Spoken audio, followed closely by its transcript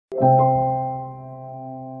Hello,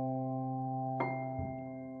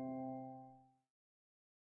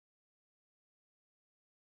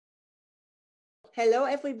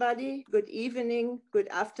 everybody. Good evening, good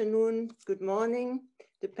afternoon, good morning,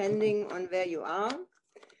 depending on where you are.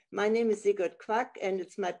 My name is Sigrid Quack, and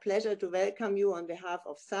it's my pleasure to welcome you on behalf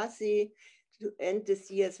of SASE and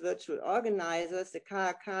this year's virtual organizers, the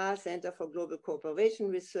KAK Center for Global Cooperation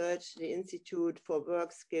Research, the Institute for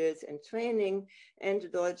Work Skills and Training, and the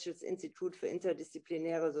Deutsches Institut für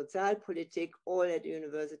interdisziplinäre Sozialpolitik, all at the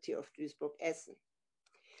University of Duisberg-Essen.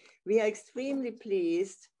 We are extremely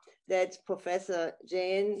pleased that Professor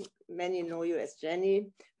Jane, many know you as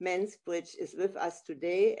Jenny, Mansbridge is with us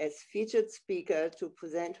today as featured speaker to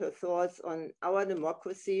present her thoughts on our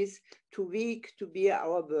democracies, too weak to bear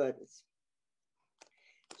our burdens.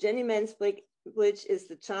 Jenny Mansbridge is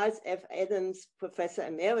the Charles F. Adams Professor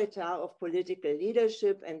Emerita of Political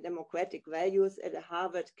Leadership and Democratic Values at the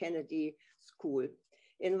Harvard Kennedy School.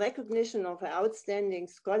 In recognition of her outstanding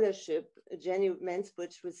scholarship, Jenny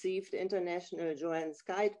Mansbridge received the International Joanne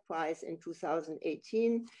Skytte Prize in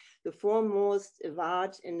 2018, the foremost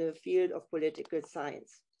award in the field of political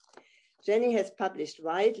science. Jenny has published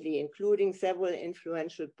widely, including several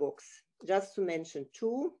influential books. Just to mention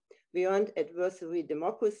two: Beyond Adversary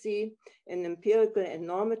Democracy, an empirical and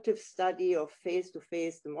normative study of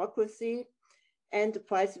face-to-face democracy, and the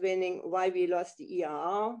prize-winning Why We Lost the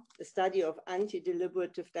ERR, a study of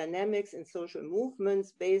anti-deliberative dynamics in social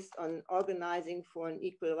movements based on organizing for an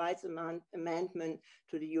equal rights amendment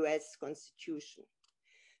to the US Constitution.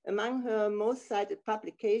 Among her most cited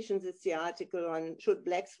publications is the article on Should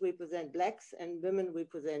Blacks Represent Blacks and Women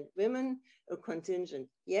Represent Women? A Contingent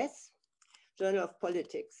Yes, Journal of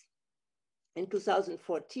Politics. In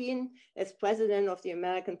 2014, as president of the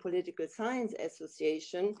American Political Science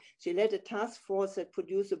Association, she led a task force that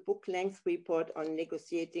produced a book-length report on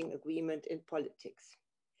negotiating agreement in politics.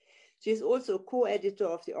 She is also co-editor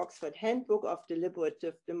of the Oxford Handbook of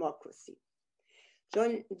Deliberative Democracy.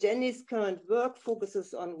 Jenny's current work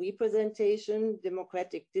focuses on representation,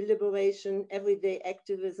 democratic deliberation, everyday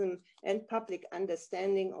activism, and public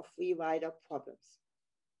understanding of free rider problems.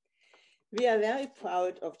 We are very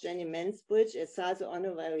proud of Jenny Mansbridge as SASE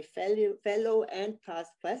Honorary Fellow and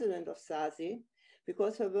past President of SASE,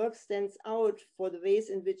 because her work stands out for the ways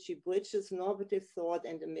in which she bridges normative thought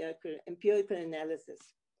and empirical analysis.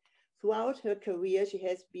 Throughout her career, she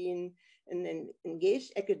has been an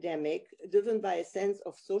engaged academic driven by a sense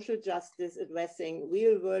of social justice, addressing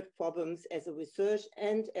real-world problems as a research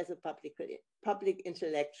and as a public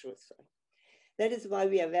intellectual. That is why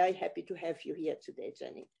we are very happy to have you here today,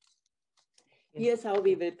 Jenny. Here's how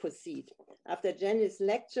we will proceed. After Jenny's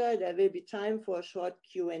lecture, there will be time for a short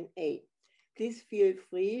Q&A. Please feel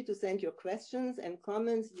free to send your questions and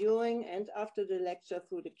comments during and after the lecture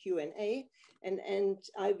through the Q&A, and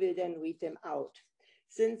I will then read them out.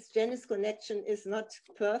 Since Jenny's connection is not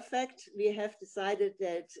perfect, we have decided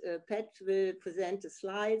that Pat will present the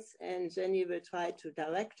slides and Jenny will try to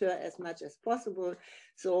direct her as much as possible.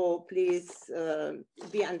 So please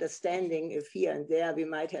be understanding if here and there we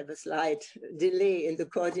might have a slight delay in the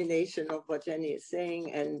coordination of what Jenny is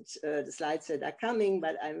saying and the slides that are coming,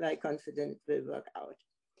 but I'm very confident will work out.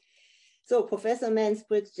 So Professor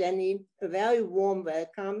Mansbridge, Jenny, a very warm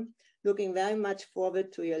welcome. Looking very much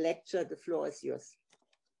forward to your lecture. The floor is yours.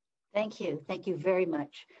 Thank you. Thank you very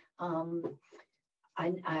much.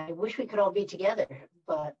 I wish we could all be together,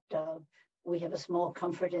 but we have a small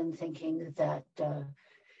comfort in thinking that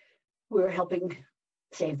we're helping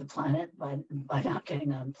save the planet by not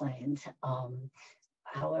getting on planes.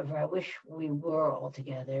 However, I wish we were all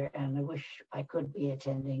together, and I wish I could be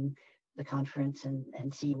attending the conference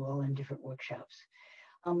and see you all in different workshops.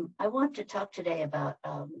 I want to talk today about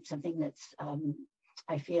something that's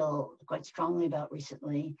I feel quite strongly about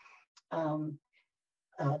recently,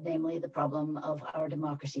 namely the problem of our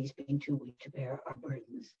democracies being too weak to bear our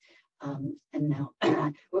burdens. And now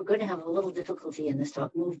we're going to have a little difficulty in this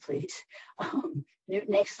talk. Move, please.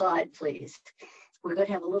 Next slide, please. We're going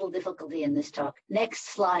to have a little difficulty in this talk.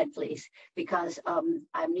 Next slide, please, because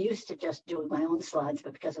I'm used to just doing my own slides,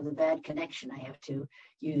 but because of the bad connection, I have to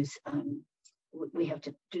use, we have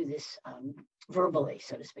to do this verbally,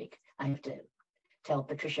 so to speak. I have to tell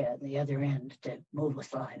Patricia at the other end to move a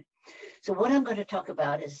slide. So what I'm going to talk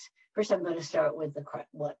about is, first I'm going to start with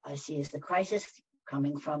what I see as the crisis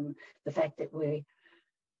coming from the fact that we're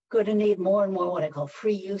going to need more and more what I call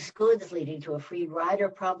free use goods, leading to a free rider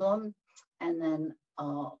problem. And then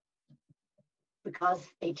because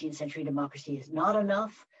 18th century democracy is not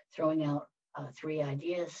enough, throwing out three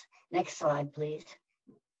ideas. Next slide, please.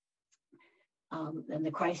 Then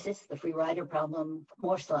the crisis, the free rider problem,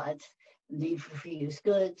 more slides, need for free use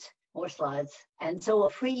goods, more slides. And so a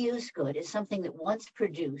free use good is something that once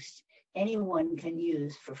produced, anyone can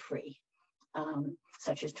use for free,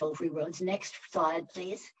 such as toll-free roads. Next slide,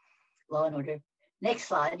 please. Law and order. Next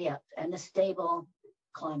slide, yeah, and a stable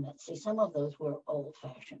climate. See, some of those were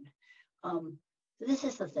old-fashioned. This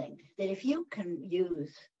is the thing, that if you can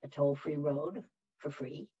use a toll-free road for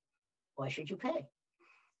free, why should you pay?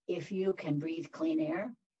 If you can breathe clean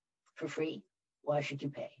air for free, why should you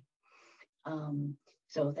pay?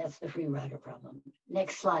 So that's the free rider problem.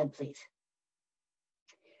 Next slide, please.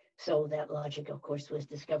 So that logic, of course, was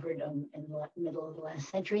discovered in the middle of the last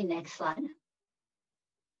century. Next slide.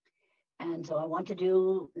 And so I want to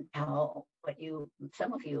do how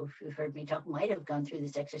some of you, who've heard me talk, might have gone through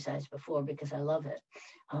this exercise before because I love it.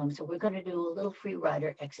 So we're going to do a little free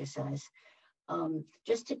rider exercise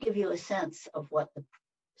just to give you a sense of what the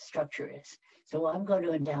structure is. So I'm going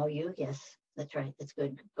to endow you. Yes, that's right. That's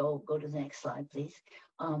good. Go to the next slide, please.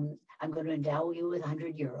 I'm going to endow you with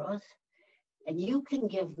 100 euros. And you can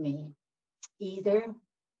give me either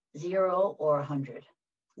 0 or 100,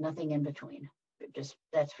 nothing in between. Just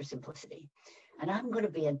that's for simplicity. And I'm going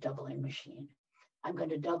to be a doubling machine. I'm going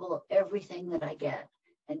to double everything that I get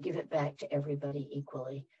and give it back to everybody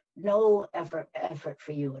equally. No effort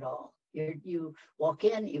for you at all. You walk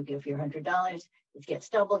in, you give your $100, it gets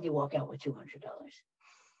doubled, you walk out with $200.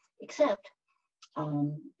 Except,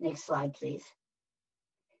 next slide, please.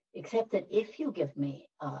 Except that if you give me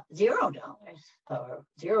 $0 or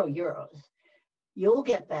 0 euros, you'll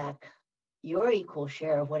get back your equal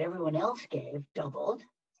share of what everyone else gave, doubled,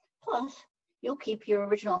 plus you'll keep your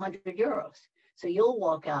original 100 euros. So you'll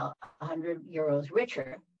walk out 100 euros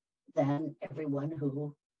richer than everyone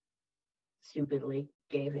who stupidly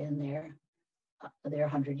gave in their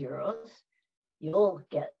 100 euros. You'll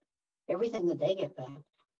get everything that they get back,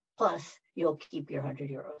 plus you'll keep your 100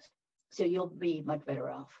 euros. So you'll be much better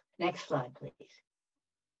off. Next slide, please.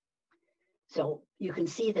 So you can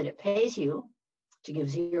see that it pays you to give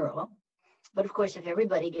 0. But of course, if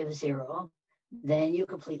everybody gives 0, then you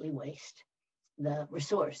completely waste the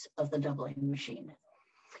resource of the doubling machine.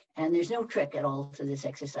 And there's no trick at all to this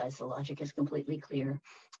exercise. The logic is completely clear.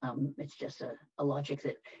 It's just a logic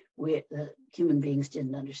that the human beings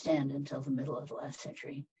didn't understand until the middle of the last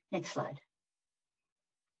century. Next slide.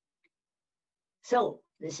 So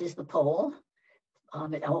this is the poll.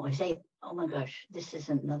 I say, oh my gosh, this is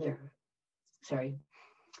another, sorry.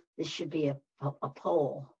 This should be a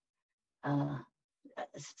poll.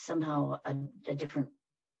 Somehow a different,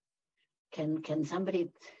 can somebody,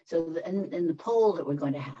 so in the poll that we're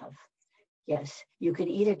going to have, yes, you can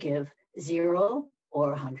either give 0 or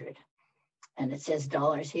 100. And it says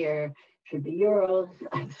dollars here, should be euros.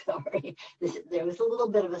 I'm sorry. There was a little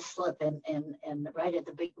bit of a slip and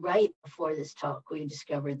right before this talk, we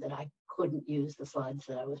discovered that I couldn't use the slides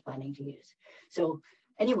that I was planning to use. So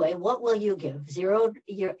anyway, what will you give? 0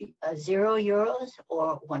 euros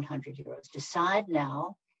or 100 euros? Decide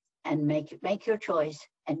now and make your choice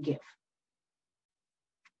and give.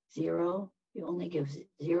 0, you only give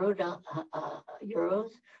 0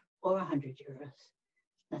 euros or 100 euros.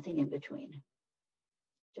 Nothing in between.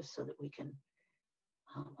 Just so that we can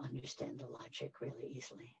understand the logic really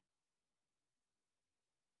easily.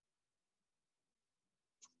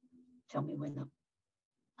 Tell me when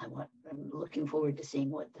I'm looking forward to seeing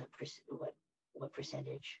what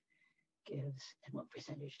percentage gives and what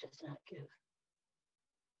percentage does not give.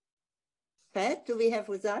 Pat, do we have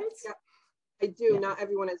results? Yeah, I do. Yeah. Not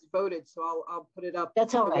everyone has voted, so I'll put it up.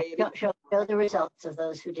 That's all right. Show the results of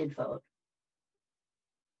those who did vote.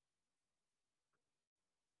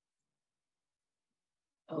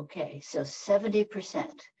 Okay, so 70%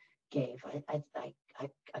 gave.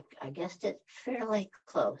 I guessed it fairly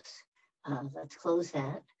close. Let's close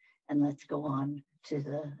that and let's go on to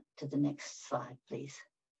the next slide, please.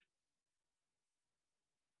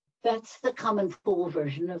 That's the common pool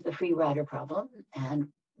version of the free rider problem. And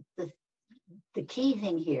the key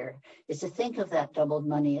thing here is to think of that doubled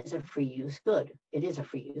money as a free use good. It is a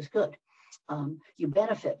free use good. You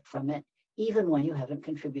benefit from it even when you haven't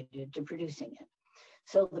contributed to producing it.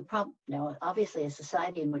 So the problem now, obviously, a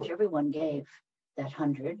society in which everyone gave that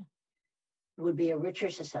 100 would be a richer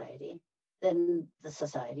society than the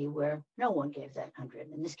society where no one gave that 100.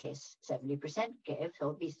 In this case, 70% gave, so it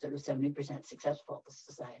would be sort of 70% successful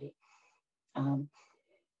society.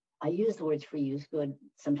 I use the words free use good,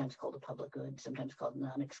 sometimes called a public good, sometimes called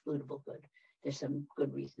non-excludable good. There's some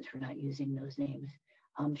good reasons for not using those names.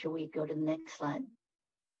 Shall we go to the next slide?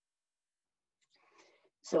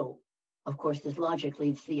 So, of course, this logic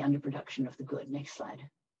leads to the underproduction of the good. Next slide.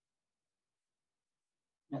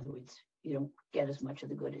 In other words, you don't get as much of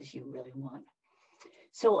the good as you really want.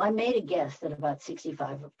 So I made a guess that about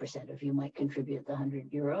 65% of you might contribute the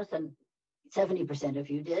 100 euros and 70% of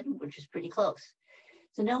you did, which is pretty close.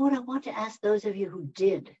 So now what I want to ask those of you who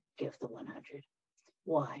did give the 100,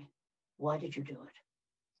 why? Why did you do it?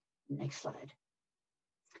 Next slide.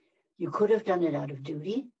 You could have done it out of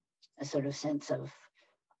duty, a sort of sense of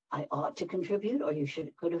I ought to contribute, or you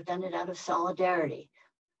could have done it out of solidarity.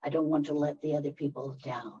 I don't want to let the other people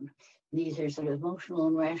down. These are sort of emotional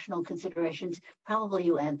and rational considerations. Probably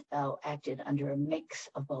you acted under a mix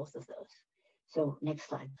of both of those. So next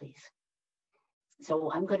slide, please.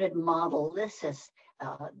 So I'm going to model this as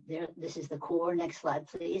this is the core. Next slide,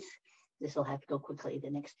 please. This will have to go quickly.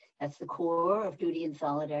 That's the core of duty and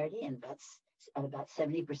solidarity, and that's about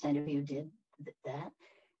 70% of you did that.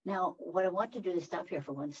 Now, what I want to do is stop here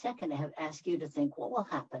for 1 second and ask you to think what will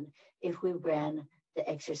happen if we ran the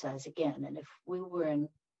exercise again. And if we were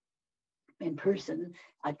in person,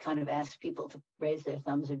 I'd kind of ask people to raise their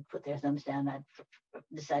thumbs and put their thumbs down. I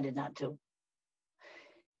decided not to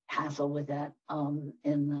hassle with that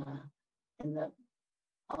in the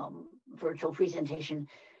virtual presentation.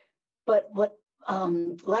 But what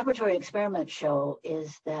laboratory experiments show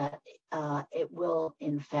is that it will,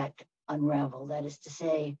 in fact, unravel. That is to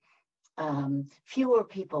say, fewer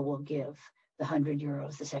people will give the 100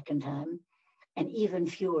 euros the second time, and even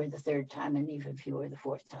fewer the third time, and even fewer the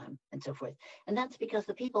fourth time, and so forth. And that's because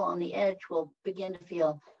the people on the edge will begin to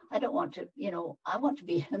feel, I don't want to, I want to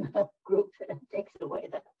be in a group that takes away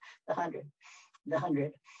the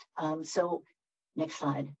 100. So next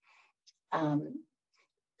slide.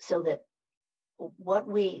 So that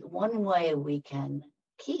one way we can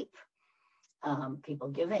keep people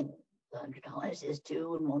giving the $100 is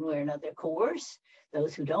to, in one way or another, coerce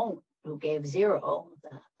those who gave zero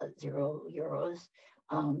euros,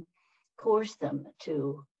 coerce them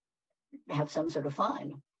to have some sort of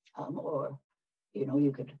fine, or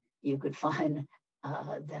you could fine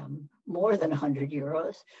them more than 100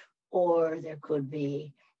 euros, or there could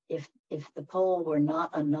be, if the poll were not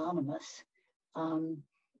anonymous,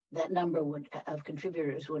 that number of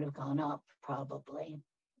contributors would have gone up probably.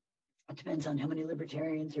 It depends on how many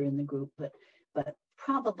libertarians are in the group, but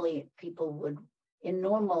probably people would, in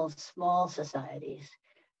normal small societies,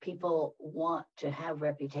 people want to have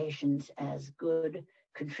reputations as good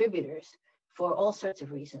contributors for all sorts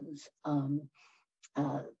of reasons,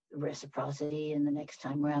 reciprocity in the next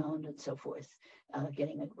time round and so forth,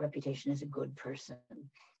 getting a reputation as a good person.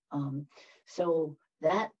 So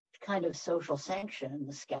that kind of social sanction,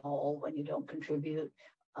 the scowl when you don't contribute,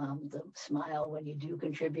 the smile when you do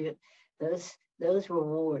contribute, those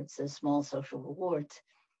rewards, those small social rewards,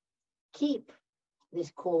 keep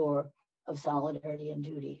this core of solidarity and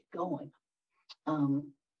duty going.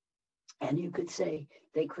 And you could say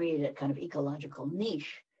they create a kind of ecological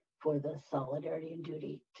niche for the solidarity and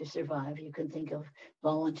duty to survive. You can think of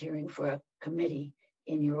volunteering for a committee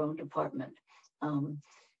in your own department.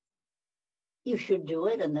 You should do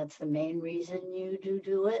it, and that's the main reason you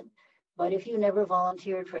do it. But if you never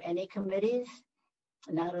volunteered for any committees,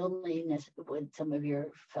 not only would some of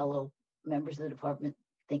your fellow members of the department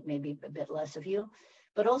think maybe a bit less of you,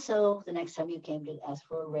 but also the next time you came to ask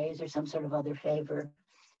for a raise or some sort of other favor,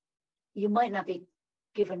 you might not be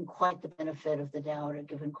given quite the benefit of the doubt, or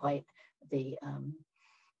given quite the,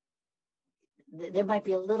 there might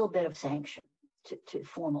be a little bit of sanction, to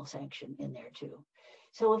formal sanction in there too.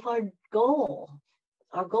 So if our goal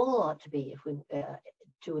ought to be, if we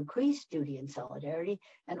to increase duty and solidarity,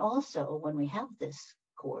 and also when we have this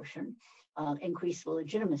coercion, increase the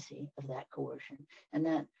legitimacy of that coercion. And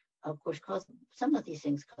that, of course, some of these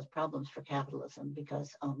things cause problems for capitalism,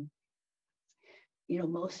 because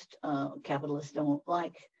most capitalists don't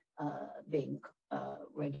like being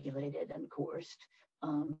regulated and coerced.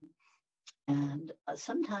 And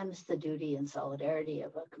sometimes the duty and solidarity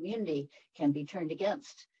of a community can be turned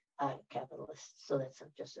against capitalists. So that's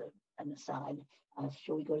just an aside.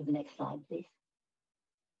 Shall we go to the next slide, please?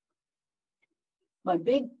 My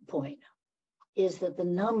big point is that the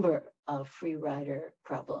number of free rider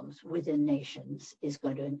problems within nations is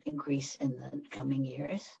going to increase in the coming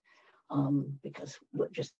years, because we're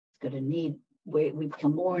just going to need, we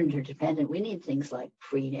become more interdependent. We need things like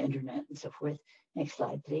free internet and so forth. Next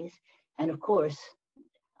slide, please. And of course,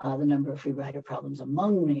 the number of free rider problems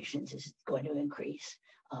among nations is going to increase.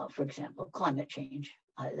 For example, climate change.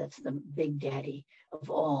 That's the big daddy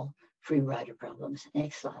of all free rider problems.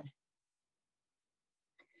 Next slide.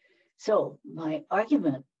 So my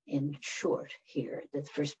argument in short here, the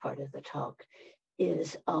first part of the talk,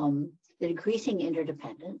 is that increasing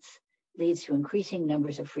interdependence leads to increasing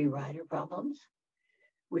numbers of free rider problems,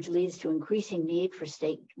 which leads to increasing need for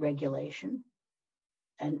state regulation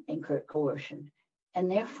and coercion. And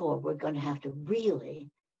therefore, we're going to have to really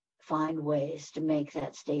find ways to make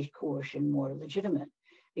that state coercion more legitimate,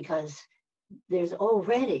 because there's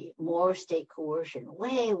already more state coercion,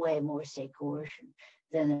 way, way more state coercion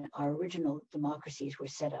than our original democracies were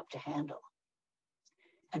set up to handle.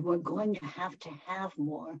 And we're going to have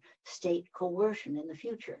more state coercion in the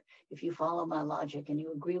future. If you follow my logic and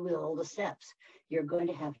you agree with all the steps, you're going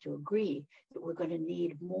to have to agree that we're going to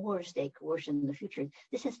need more state coercion in the future.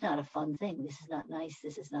 This is not a fun thing. This is not nice.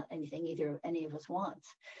 This is not anything any of us wants.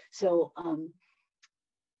 So,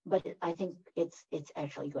 but I think it's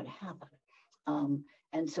actually going to happen.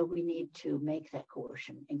 And so we need to make that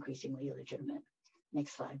coercion increasingly legitimate.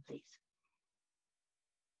 Next slide, please.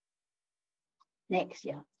 Next,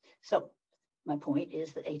 yeah. So my point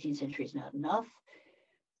is that 18th century is not enough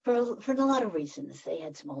for a lot of reasons. They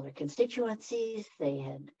had smaller constituencies. They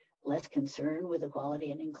had less concern with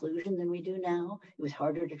equality and inclusion than we do now. It was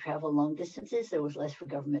harder to travel long distances. There was less for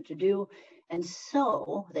government to do. And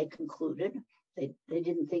so they concluded, they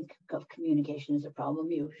didn't think of communication as a problem.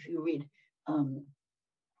 If you read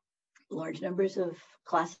large numbers of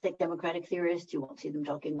classic democratic theorists, you won't see them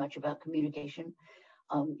talking much about communication.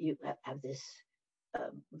 You have this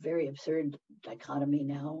very absurd dichotomy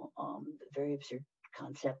now, very absurd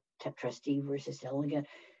concept, trustee versus delegate.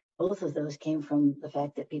 Both of those came from the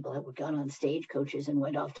fact that people had gone on stagecoaches and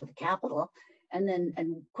went off to the Capitol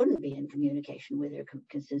and couldn't be in communication with their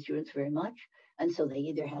constituents very much. And so they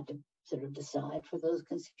either had to sort of decide for those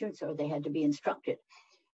constituents or they had to be instructed.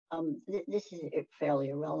 This is fairly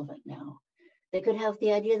irrelevant now. They could have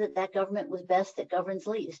the idea that government was best that governs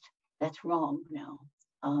least. That's wrong now.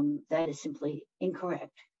 That is simply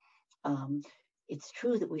incorrect. It's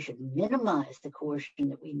true that we should minimize the coercion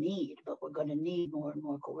that we need, but we're going to need more and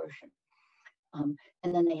more coercion. And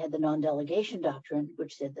then they had the non-delegation doctrine,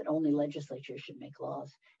 which said that only legislatures should make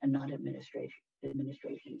laws and not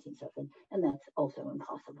administrations and stuff. And that's also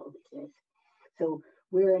impossible these days. So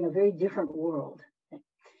we're in a very different world.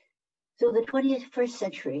 So the 21st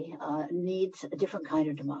century needs a different kind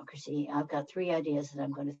of democracy. I've got 3 ideas that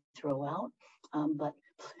I'm going to throw out, but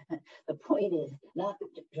the point is not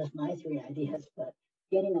just my 3 ideas, but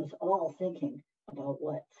getting us all thinking about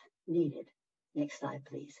what's needed. Next slide,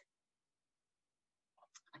 please.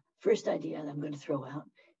 First idea that I'm going to throw out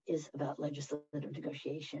is about legislative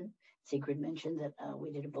negotiation. Sigrid mentioned that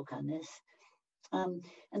we did a book on this. And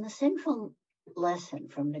the central lesson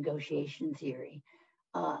from negotiation theory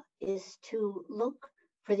is to look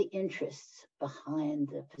for the interests behind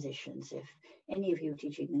the positions. If any of you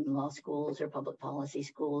teaching in law schools or public policy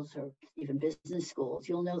schools or even business schools,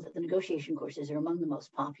 you'll know that the negotiation courses are among the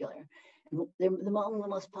most popular. And they're among the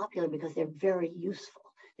most popular because they're very useful.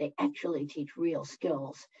 They actually teach real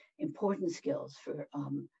skills, important skills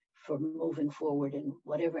for moving forward in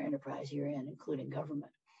whatever enterprise you're in, including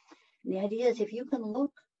government. And the idea is if you can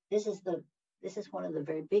look, this is one of the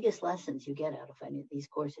very biggest lessons you get out of any of these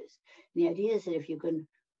courses. And the idea is that if you can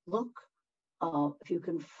look, if you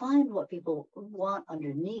can find what people want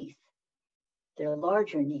underneath, their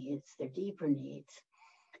larger needs, their deeper needs,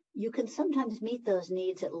 you can sometimes meet those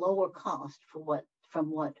needs at lower cost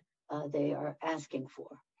from what they are asking for.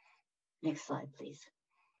 Next slide, please.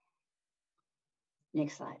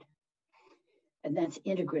 Next slide. And that's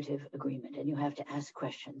integrative agreement, and you have to ask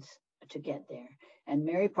questions to get there. And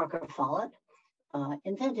Mary Parker Follett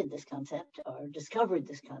invented this concept, or discovered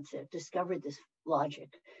this concept, discovered this logic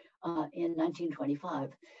in 1925.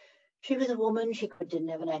 She was a woman, she didn't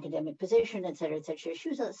have an academic position, et cetera, et cetera. She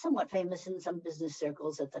was somewhat famous in some business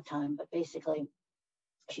circles at the time, but basically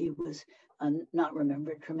she was not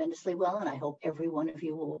remembered tremendously well, and I hope every one of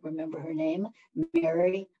you will remember her name,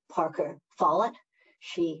 Mary Parker Follett.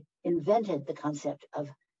 She invented the concept of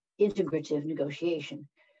integrative negotiation.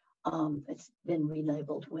 It's been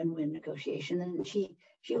relabeled win-win negotiation. And she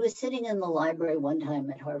was sitting in the library one time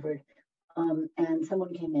at Harvard, and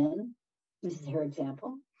someone came in. This is her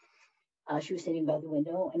example. She was sitting by the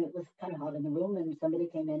window, and it was kind of hot in the room, and somebody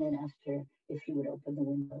came in and asked her if she would open the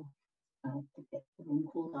window to get the room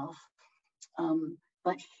cooled off.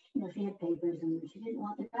 But she had papers, and she didn't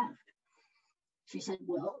want the draft. She said,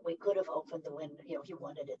 well, we could have opened the window. If you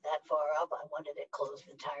wanted it that far up, I wanted it closed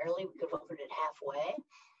entirely. We could have opened it halfway.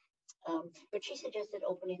 But she suggested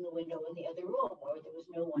opening the window in the other room where there was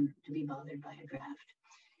no one to be bothered by a draft.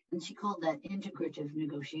 And she called that integrative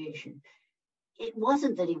negotiation. It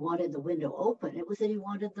wasn't that he wanted the window open. It was that he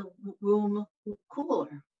wanted the room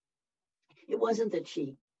cooler. It wasn't that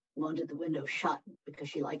she wanted the window shut because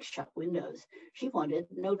she likes shut windows. She wanted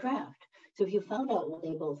no draft. So if you found out what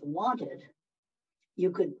they both wanted,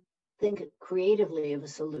 you could think creatively of a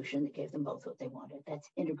solution that gave them both what they wanted. That's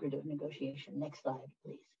integrative negotiation. Next slide,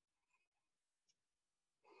 please.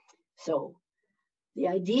 So the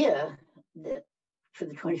idea that for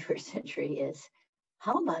the 21st century is,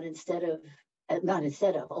 how about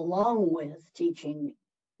along with teaching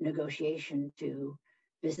negotiation to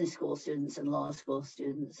business school students and law school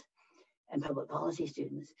students and public policy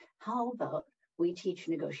students, how about we teach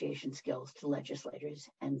negotiation skills to legislators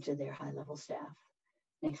and to their high-level staff?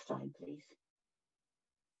 Next slide, please.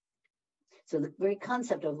 So the very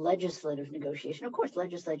concept of legislative negotiation, of course,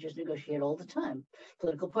 legislatures negotiate all the time.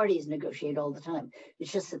 Political parties negotiate all the time.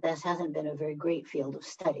 It's just that this hasn't been a very great field of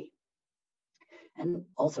study. And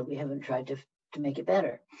also we haven't tried to make it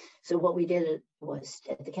better. So what we did was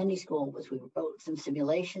at the Kennedy School was we wrote some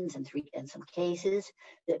simulations and some cases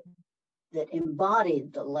that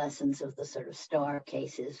embodied the lessons of the sort of star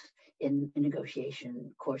cases in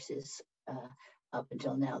negotiation courses up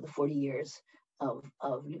until now, the 40 years of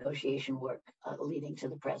negotiation work leading to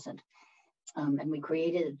the present. And we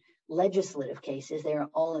created legislative cases. They're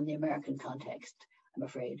all in the American context, I'm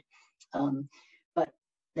afraid. But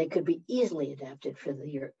they could be easily adapted for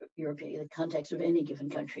the European context of any given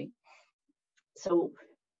country. So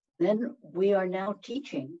then we are now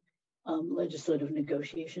teaching legislative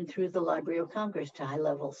negotiation through the Library of Congress to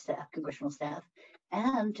high-level staff, congressional staff,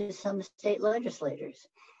 and to some state legislators.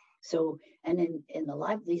 So, and in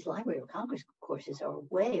these Library of Congress courses are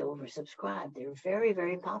way oversubscribed. They're very,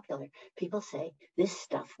 very popular. People say, this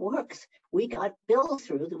stuff works. We got bills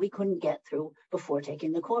through that we couldn't get through before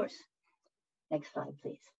taking the course. Next slide,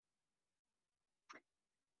 please.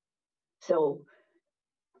 So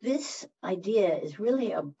this idea is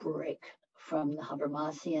really a break from the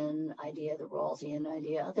Habermasian idea, the Rawlsian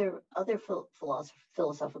idea, other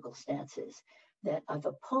philosophical stances that have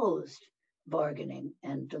opposed bargaining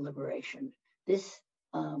and deliberation.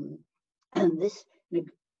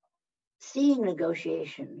 Seeing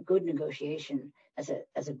negotiation, good negotiation as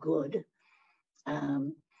a good,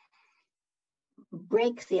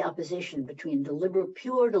 breaks the opposition between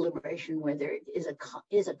pure deliberation, where there is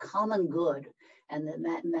a common good, and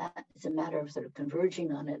it's a matter of sort of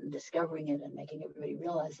converging on it and discovering it and making everybody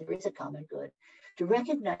realize there is a common good, to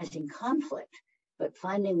recognizing conflict, but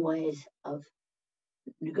finding ways of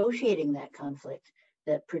negotiating that conflict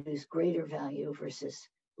that produce greater value versus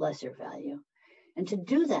lesser value. And to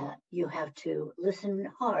do that, you have to listen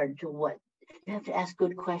hard to you have to ask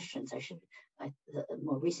good questions. The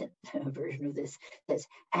more recent version of this says,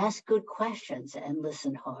 ask good questions and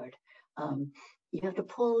listen hard. You have to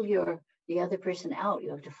pull the other person out. You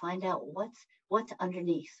have to find out what's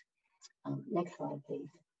underneath. Next slide, please.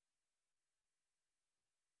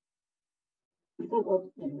 Well,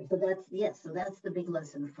 anyway, so that's the big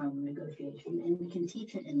lesson from negotiation, and we can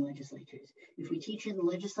teach it in legislatures. If we teach it in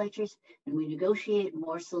legislatures and we negotiate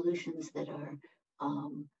more solutions that are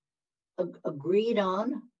agreed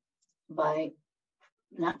on by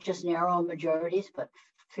not just narrow majorities, but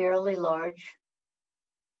fairly large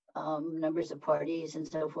numbers of parties and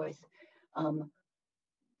so forth,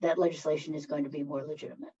 that legislation is going to be more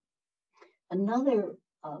legitimate. Another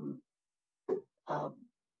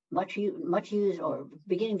much used, or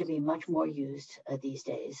beginning to be much more used these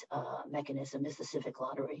days, mechanism is the civic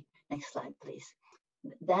lottery. Next slide, please.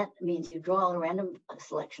 That means you draw a random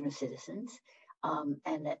selection of citizens,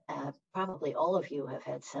 and probably all of you have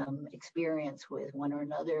had some experience with one or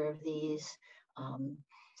another of these.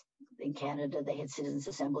 In Canada, they had citizens'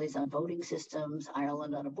 assemblies on voting systems,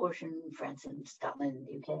 Ireland on abortion, France and Scotland,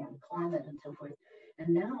 UK on climate, and so forth.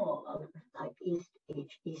 And now, like East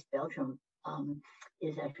Belgium,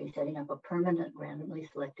 is actually setting up a permanent randomly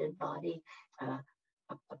selected body, a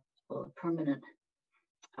permanent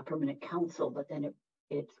council, but then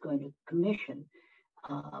it's going to commission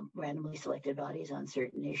randomly selected bodies on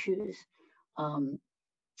certain issues.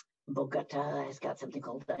 Bogota has got something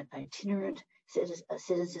called an itinerant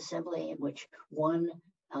citizens assembly, in which one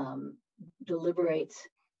deliberates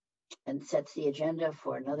and sets the agenda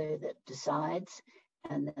for another that decides,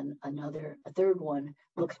 and then a third one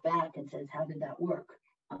looks back and says, how did that work,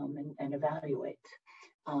 and evaluates.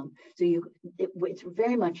 So it's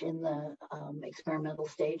very much in the experimental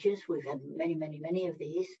stages. We've had many of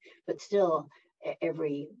these, but still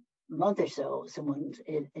every month or so, someone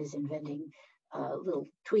is inventing little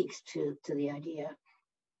tweaks to the idea.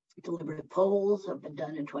 Deliberative polls have been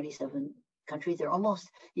done in 27 countries.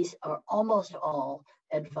 These are almost all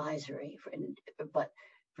advisory, but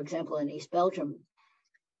for example, in East Belgium,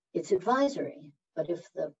 it's advisory, but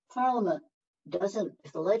if the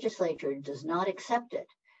if the legislature does not accept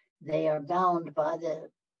it, they are bound by the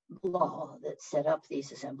law that set up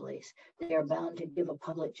these assemblies, they are bound to give a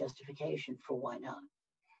public justification for why not.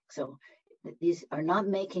 So these are not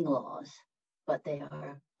making laws, but they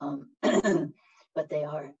are but they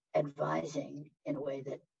are advising in a way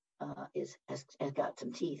that has got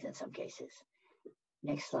some teeth in some cases.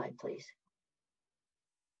 Next slide, please.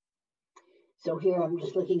 So here I'm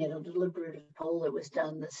just looking at a deliberative poll that was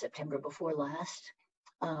done the September before last.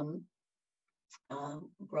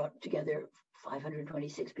 Brought together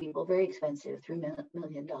 526 people, very expensive, $3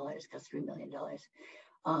 million, cost $3 million.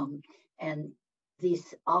 And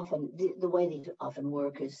these often, the way these often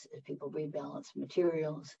work is people rebalance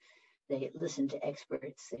materials, they listen to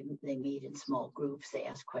experts, they meet in small groups, they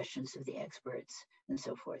ask questions of the experts and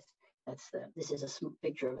so forth. This is a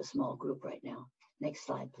picture of a small group right now. Next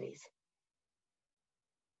slide, please.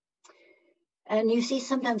 And you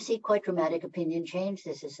sometimes see quite dramatic opinion change.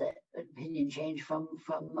 This is an opinion change from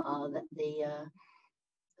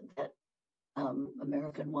that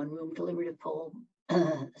American one-room deliberative poll,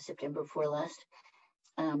 September before last.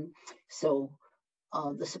 So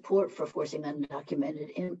the support for forcing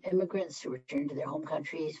undocumented immigrants to return to their home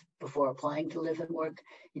countries before applying to live and work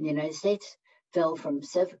in the United States fell from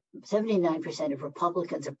 79% of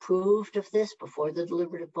Republicans approved of this before the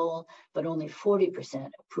deliberative poll, but only 40%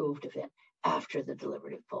 approved of it after the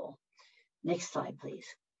deliberative poll. Next slide, please.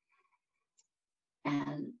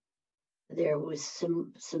 And there was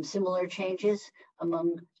some similar changes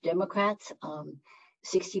among Democrats.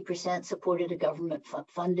 60% supported a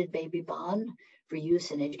government-funded baby bond for use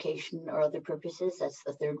in education or other purposes. That's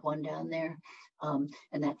the third one down there.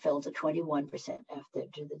 And that fell to 21% after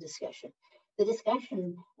the discussion. The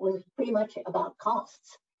discussion was pretty much about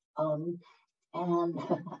costs. And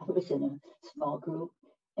I was in a small group.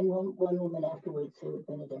 And one woman afterwards, who had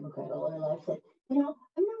been a Democrat all her life, said, you know,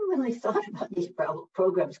 I never really thought about these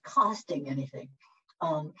programs costing anything.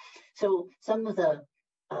 So some of the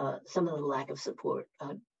lack of support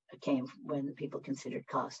came when people considered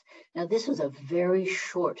cost. Now, this was a very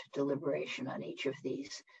short deliberation on each of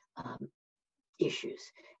these issues,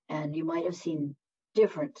 and you might have seen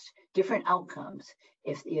different outcomes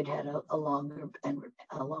if you'd had a longer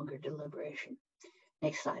deliberation.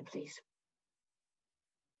 Next slide, please.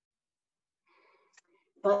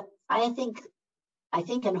 But I think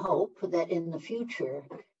and hope that in the future,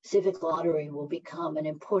 civic lottery will become an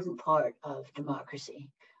important part of democracy.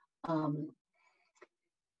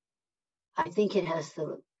 I think it has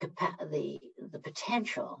the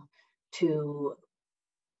potential to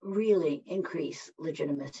really increase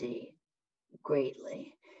legitimacy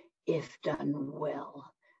greatly if done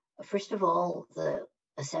well. First of all, the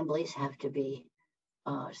assemblies have to be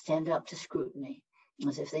stand up to scrutiny,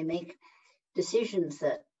 as if they make decisions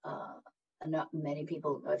that not many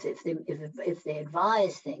people, if they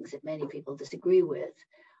advise things that many people disagree with,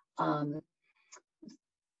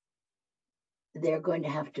 they're going to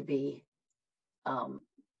have to be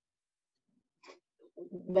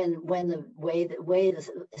when the way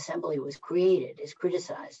the assembly was created is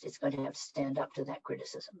criticized, it's going to have to stand up to that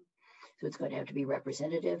criticism. So it's going to have to be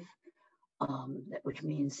representative, which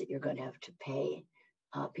means that you're going to have to pay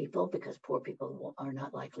people, because poor people are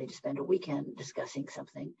not likely to spend a weekend discussing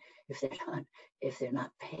something if they're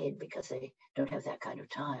not paid, because they don't have that kind of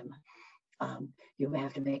time. You may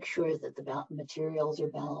have to make sure that the materials are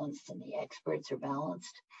balanced and the experts are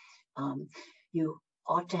balanced. You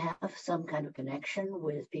ought to have some kind of connection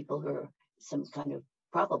with people who are some kind of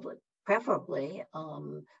preferably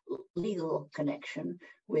legal connection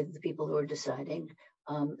with the people who are deciding,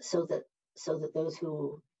 so that those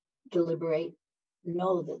who deliberate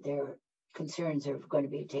know that their concerns are going to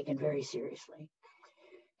be taken very seriously.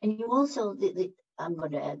 And you also, I'm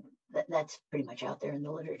going to add that's pretty much out there in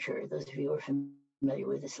the literature. Those of you who are familiar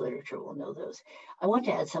with this literature will know those. I want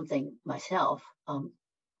to add something myself,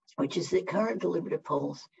 which is that current deliberative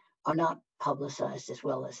polls are not publicized as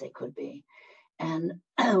well as they could be. And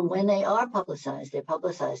when they are publicized, they're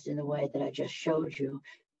publicized in the way that I just showed you,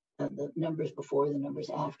 the numbers before, the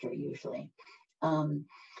numbers after usually.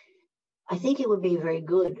 I think it would be very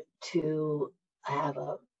good to have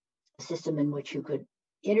a system in which you could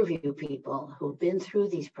interview people who've been through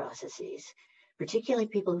these processes, particularly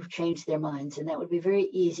people who've changed their minds, and that would be very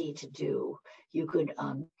easy to do. You could,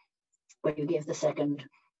 when you give the second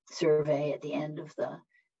survey at the end of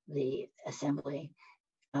the assembly,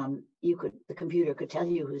 the computer could tell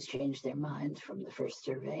you who's changed their minds from the first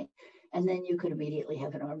survey, and then you could immediately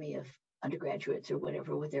have an army of undergraduates or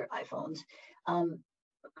whatever with their iPhones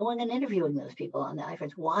going and interviewing those people on the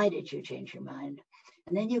iPhones. Why did you change your mind?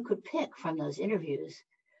 And then you could pick from those interviews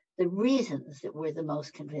the reasons that were the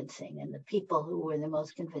most convincing and the people who were the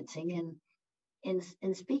most convincing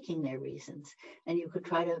in speaking their reasons. And you could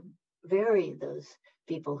try to vary those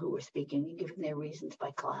people who were speaking and giving their reasons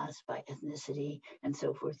by class, by ethnicity, and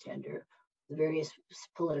so forth, gender, the various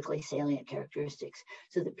politically salient characteristics,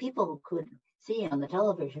 so that people could see on the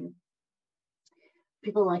television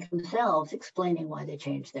people like themselves explaining why they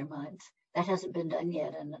changed their minds. That hasn't been done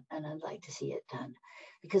yet, and I'd like to see it done.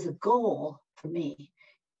 Because the goal for me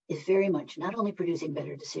is very much not only producing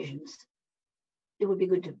better decisions, it would be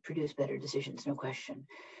good to produce better decisions, no question,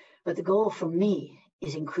 but the goal for me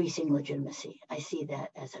is increasing legitimacy. I see that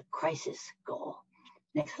as a crisis goal.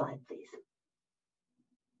 Next slide, please.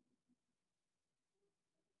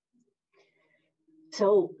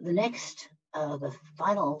 So the next, the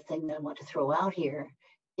final thing that I want to throw out here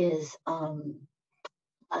is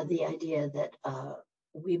the idea that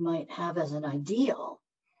we might have as an ideal,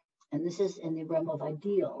 and this is in the realm of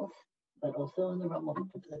ideals, but also in the realm of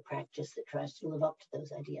the practice that tries to live up to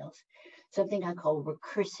those ideals, something I call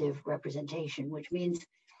recursive representation, which means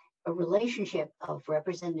a relationship of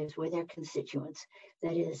representatives with their constituents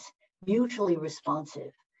that is mutually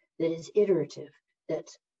responsive, that is iterative,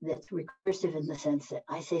 that's recursive in the sense that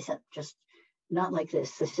I say something just not like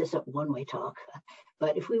this is a one-way talk,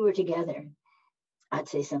 but if we were together, I'd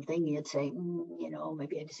say something, you'd say,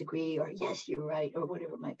 maybe I disagree, or yes, you're right, or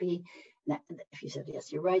whatever it might be. If you said,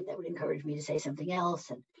 yes, you're right, that would encourage me to say something else.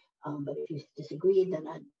 And but if you disagreed, then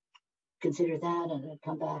I'd consider that, and I'd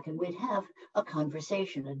come back, and we'd have a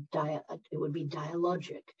conversation. It would be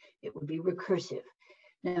dialogic. It would be recursive.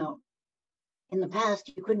 Now, in the past,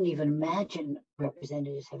 you couldn't even imagine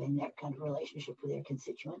representatives having that kind of relationship with their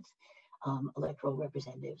constituents, electoral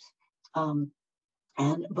representatives.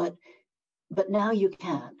 But now you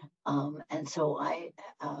can. And so I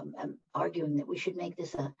am arguing that we should make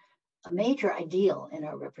this a major ideal in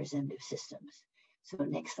our representative systems. So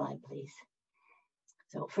next slide, please.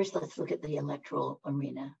 So first, let's look at the electoral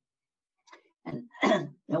arena. And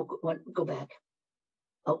no, go back.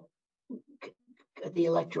 Oh, the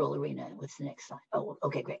electoral arena. What's the next slide? Oh,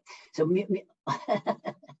 okay, great. So,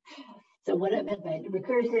 so what I meant by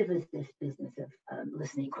recursive is this business of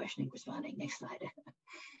listening, questioning, responding. Next slide.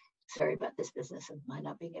 Sorry about this business of my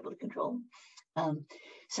not being able to control. Okay,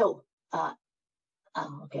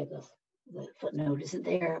 the footnote isn't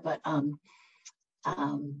there, but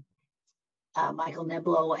Michael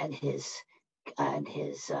Neblo and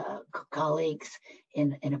his colleagues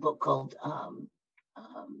in a book called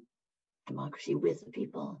Democracy with the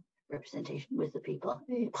People, Representation with the People,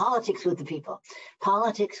 Politics with the People,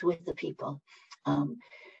 Politics with the People,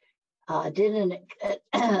 did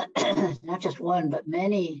not just one, but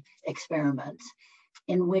many experiments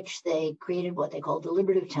in which they created what they call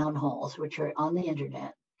deliberative town halls, which are on the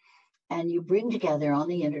internet. And you bring together on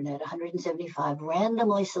the internet 175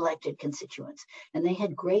 randomly selected constituents. And they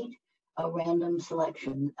had great random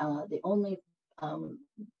selection. The only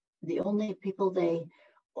people they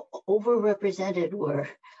overrepresented were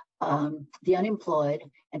the unemployed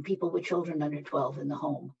and people with children under 12 in the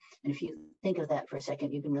home. And if you think of that for a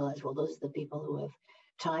second, you can realize, well, those are the people who have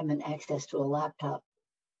time and access to a laptop,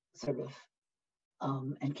 sort of,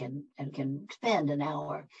 and can spend an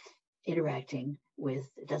hour interacting with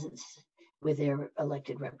their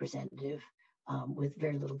elected representative with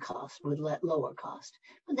very little cost, with lower cost.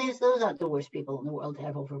 But those aren't the worst people in the world to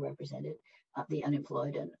have overrepresented, the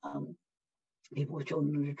unemployed and people with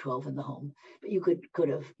children under 12 in the home. But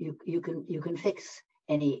you can fix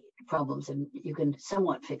any problems, and you can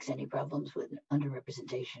somewhat fix any problems with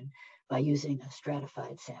underrepresentation by using a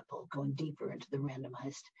stratified sample, going deeper into the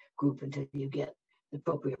randomized group until you get the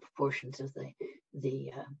appropriate proportions of the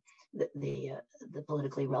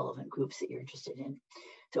politically relevant groups that you're interested in.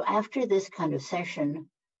 So after this kind of session,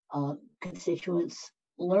 constituents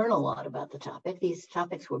learn a lot about the topic. These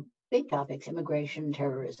topics were big topics: immigration,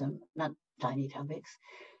 terrorism, not tiny topics.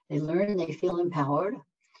 They learn, they feel empowered.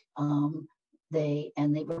 The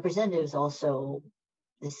representatives also,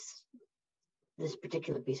 this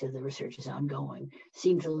particular piece of the research is ongoing,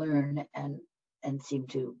 seem to learn and seem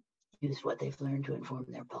to use what they've learned to inform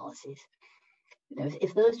their policies.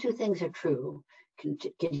 If those two things are true,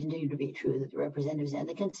 continue to be true, that the representatives and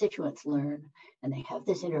the constituents learn and they have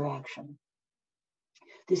this interaction,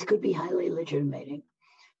 this could be highly legitimating.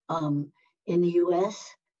 In the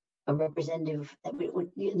US, a representative,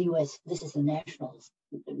 in the US, this is the nationals,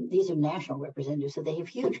 these are national representatives, so they have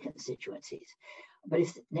huge constituencies. But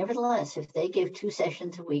nevertheless, if they give 2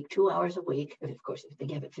 sessions a week, 2 hours a week, of course, if they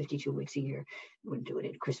give it 52 weeks a year, wouldn't do it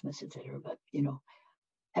at Christmas, et cetera, but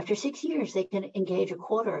after 6 years, they can engage a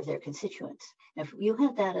quarter of their constituents. Now, if you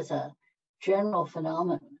had that as a general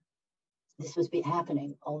phenomenon, this was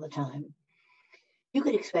happening all the time, You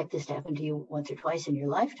could expect this to happen to you once or twice in your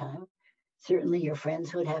lifetime. Certainly your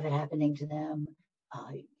friends would have it happening to them,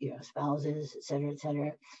 spouses, et cetera, et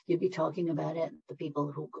cetera. You'd be talking about it. The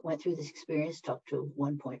people who went through this experience talked to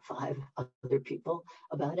 1.5 other people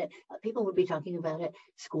about it. People would be talking about it.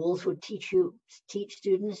 Schools would teach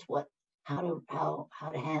students how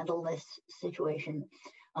to handle this situation.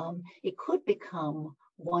 It could become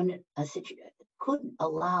could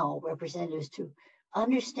allow representatives to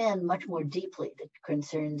understand much more deeply the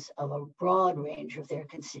concerns of a broad range of their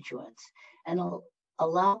constituents and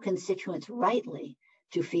allow constituents rightly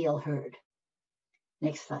to feel heard.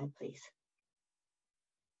 Next slide, please.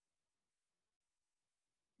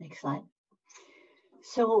 Next slide.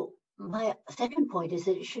 So my second point is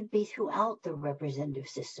that it should be throughout the representative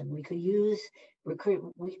system. We could use,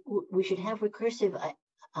 we should have recursive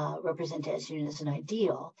representation as an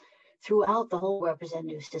ideal throughout the whole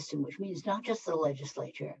representative system, which means not just the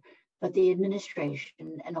legislature, but the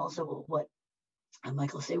administration and also what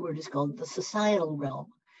Michael Sigrid is called the societal realm,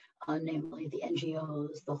 namely the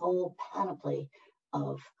NGOs, the whole panoply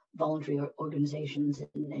of voluntary organizations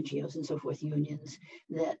and NGOs and so forth, unions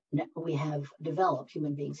that we have developed,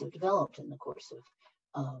 human beings have developed in the course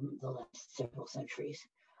of the last several centuries.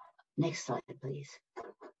 Next slide, please.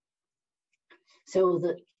 So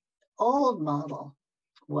the old model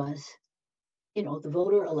was, the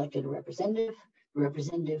voter elected a representative, the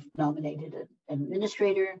representative nominated an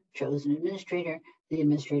administrator, chose an administrator, the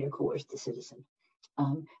administrator coerced the citizen.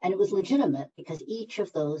 And it was legitimate because each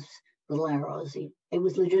of those little arrows, it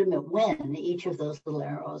was legitimate when each of those little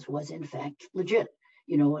arrows was in fact legit.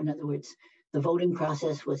 In other words, the voting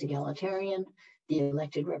process was egalitarian, the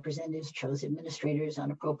elected representatives chose administrators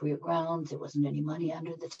on appropriate grounds, there wasn't any money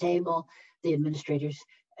under the table, the administrators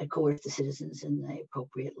coerced the citizens in the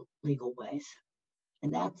appropriate legal ways.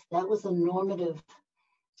 And that was the normative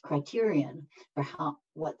criterion for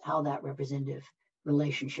how that representative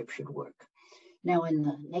relationship should work. Now in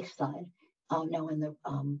the next slide, now in the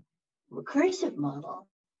recursive model,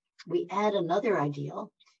 we add another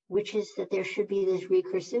ideal, which is that there should be this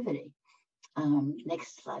recursivity.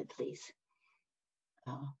 Next slide, please.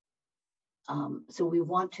 So we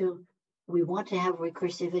want to have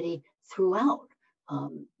recursivity throughout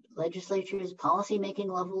legislatures,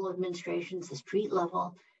 policy-making level administrations, the street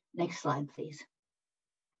level. Next slide, please.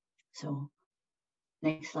 So,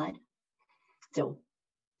 next slide. So,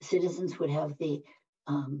 citizens would have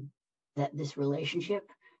this relationship,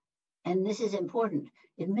 and this is important.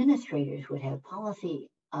 Administrators would have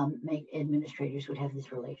administrators would have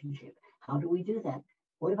this relationship. How do we do that?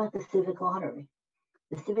 What about the civic lottery?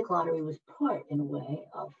 The civic lottery was part, in a way,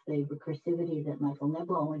 of the recursivity that Michael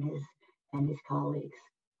Neblo and his colleagues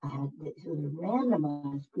had. So the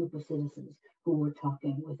randomized group of citizens who were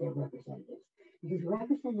talking with their representatives, because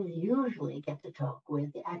representatives usually get to talk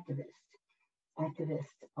with the activists.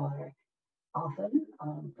 Activists are often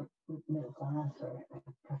middle class or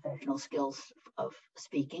professional skills of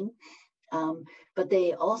speaking, but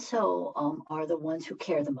they also are the ones who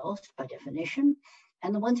care the most by definition.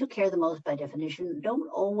 And the ones who care the most by definition don't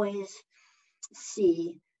always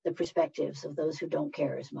see the perspectives of those who don't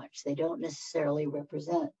care as much. They don't necessarily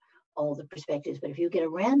represent all the perspectives, but if you get a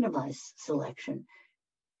randomized selection,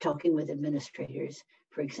 talking with administrators,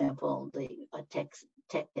 for example,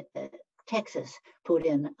 Texas put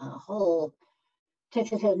in a whole,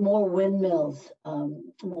 Texas has more windmills,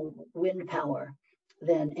 more wind power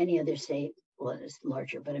than any other state. Well, it's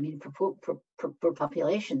larger, but I mean per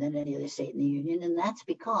population than any other state in the union. And that's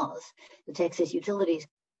because the Texas Utilities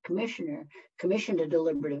Commissioner commissioned a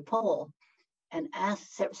deliberative poll and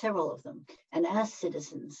asked several of them and asked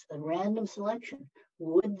citizens a random selection,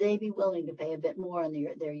 would they be willing to pay a bit more on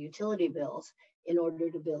their utility bills in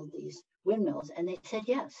order to build these windmills? And they said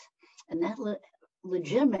yes. And that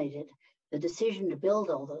legitimated the decision to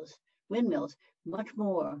build all those windmills much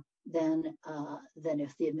more than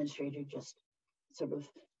if the administrator just sort of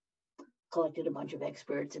collected a bunch of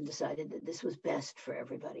experts and decided that this was best for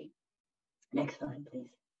everybody. Next slide, please.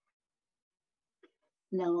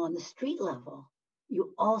 Now on the street level,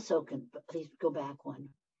 you also can, please go back one.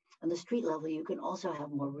 On the street level, you can also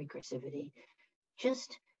have more recursivity,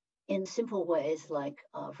 just in simple ways like,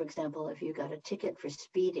 for example, if you got a ticket for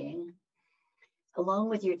speeding, along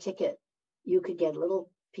with your ticket, you could get a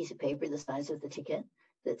little piece of paper the size of the ticket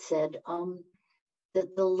that said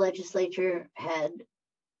that the legislature had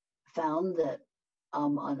found that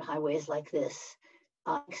on highways like this,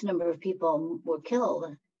 X number of people were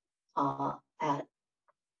killed at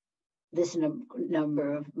this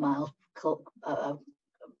number of miles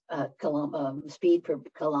speed per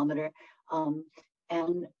kilometer,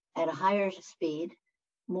 and at a higher speed,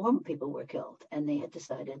 more people were killed, and they had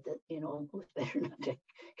decided that, you know, it was better not to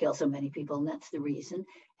kill so many people, and that's the reason.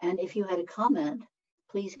 And if you had a comment,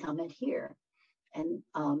 please comment here and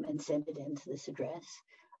send it into this address.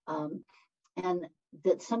 And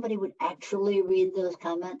that somebody would actually read those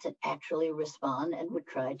comments and actually respond and would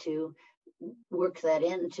try to work that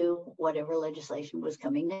into whatever legislation was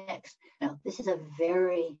coming next. Now, this is a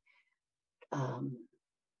very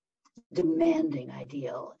demanding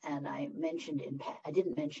ideal, and I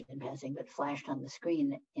didn't mention in passing, but flashed on the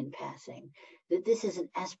screen in passing, that this is an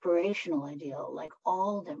aspirational ideal, like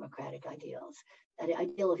all democratic ideals. The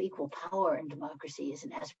ideal of equal power in democracy is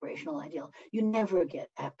an aspirational ideal. You never get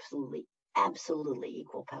absolutely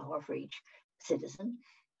equal power for each citizen.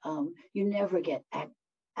 You never get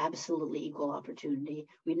absolutely equal opportunity.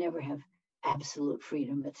 We never have absolute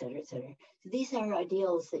freedom, et cetera, et cetera. So these are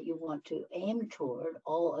ideals that you want to aim toward,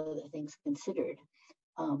 all other things considered.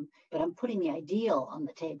 But I'm putting the ideal on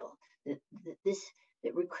the table, that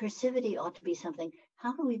recursivity ought to be something.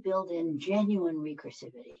 How do we build in genuine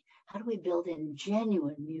recursivity? How do we build in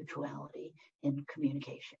genuine mutuality in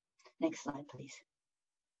communication? Next slide, please.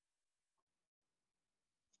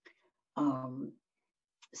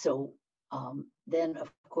 Then,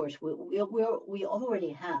 of course, we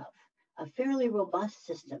already have a fairly robust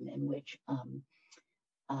system in which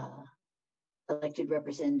elected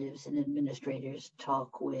representatives and administrators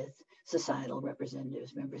talk with societal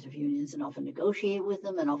representatives, members of unions, and often negotiate with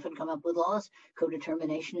them and often come up with laws,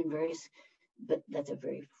 co-determination in various, but that's a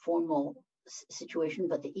very formal situation.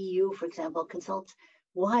 But the EU, for example, consults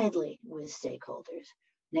widely with stakeholders.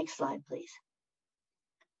 Next slide, please.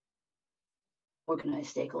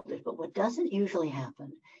 Organized stakeholders. But what doesn't usually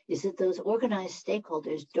happen is that those organized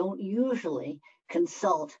stakeholders don't usually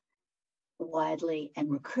consult widely and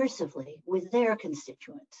recursively with their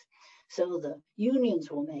constituents. So the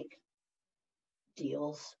unions will make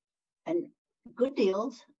deals, and good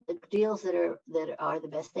deals, the deals that are the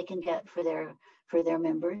best they can get for their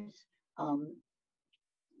members.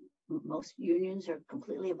 Most unions are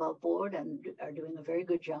completely above board and are doing a very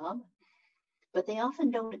good job, but they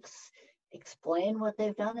often don't explain what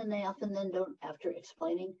they've done, and they often then don't, after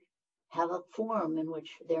explaining, have a forum in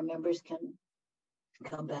which their members can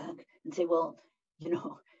come back and say, well, you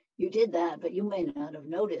know, you did that, but you may not have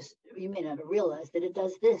noticed, you may not have realized that it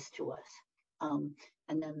does this to us.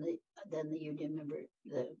 And then the union member,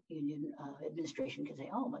 the union administration can say,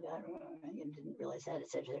 oh my God, you didn't realize that,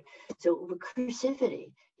 etc. So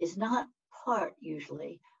recursivity is not part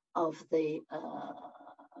usually of the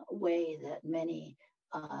way that many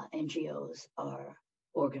NGOs are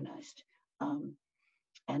organized, and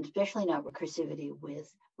especially not recursivity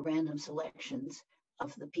with random selections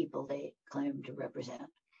of the people they claim to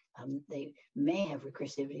represent. They may have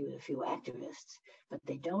recursivity with a few activists, but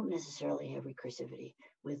they don't necessarily have recursivity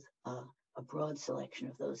with a broad selection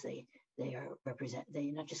of those they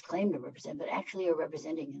not just claim to represent, but actually are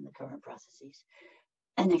representing in the current processes.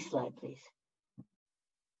 And next slide, please.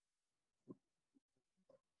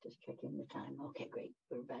 Just checking the time. Okay, great.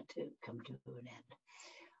 We're about to come to an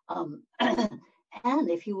end. And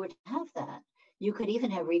if you were to have that, you could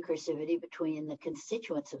even have recursivity between the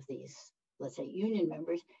constituents of these, let's say, union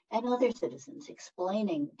members and other citizens,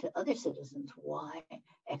 explaining to other citizens why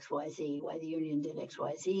XYZ, why the union did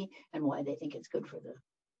XYZ, and why they think it's good for the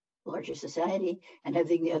larger society, and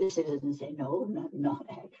having the other citizens say, no, not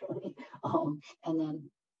actually. And then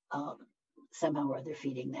somehow or other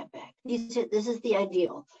feeding that back. This is the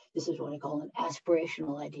ideal. This is what I call an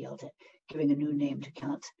aspirational ideal, to giving a new name to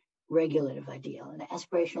Kant's regulative ideal. An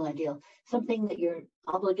aspirational ideal, something that your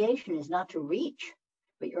obligation is not to reach,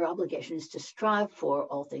 but your obligation is to strive for,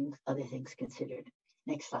 all things, other things considered.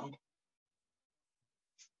 Next slide.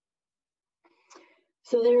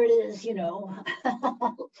 So there it is, you know,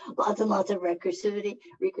 lots and lots of recursivity,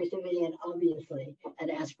 and obviously an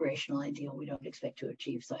aspirational ideal. We don't expect to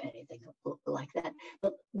achieve anything like that,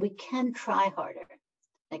 but we can try harder.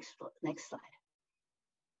 Next slide.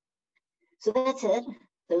 So that's it.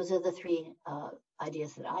 Those are the three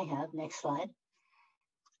ideas that I have. Next slide.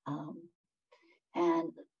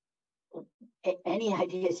 And any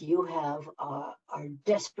ideas you have are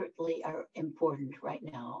desperately important right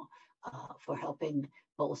now for helping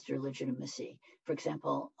bolster legitimacy. For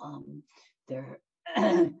example,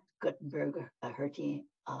 Gutenberg, Hertie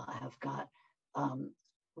have got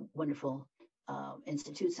wonderful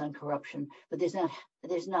institutes on corruption, but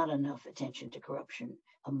there's not enough attention to corruption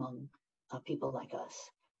among people like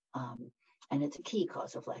us. And it's a key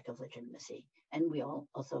cause of lack of legitimacy. And we all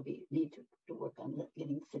also need to work on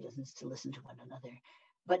getting citizens to listen to one another.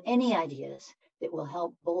 But any ideas that will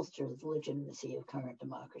help bolster the legitimacy of current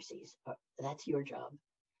democracies, that's your job.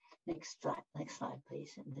 Next slide,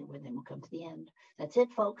 please. And then we'll come to the end. That's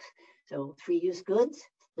it, folks. So free use goods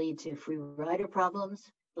lead to free rider problems.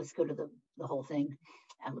 Let's go to the whole thing.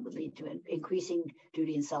 And it would lead to increasing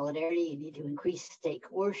duty and solidarity. You need to increase state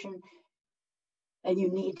coercion. And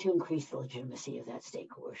you need to increase the legitimacy of that state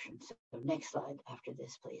coercion. So next slide after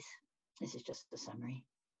this, please. This is just the summary.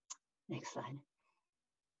 Next slide.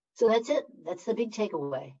 So that's it. That's the big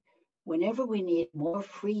takeaway. Whenever we need more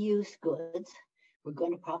free use goods, we're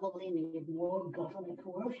going to probably need more government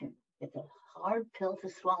coercion. It's a hard pill to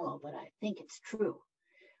swallow, but I think it's true.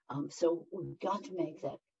 So we've got to make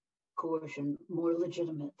that coercion more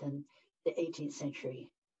legitimate than the 18th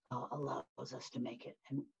century allows us to make it.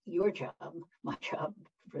 And your job, my job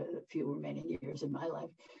for the few remaining years of my life,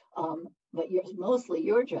 but mostly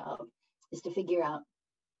your job is to figure out,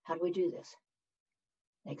 how do we do this?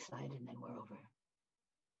 Next slide, and then we're over.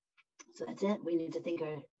 So that's it. We need to think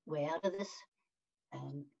our way out of this.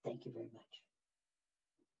 And thank you very much.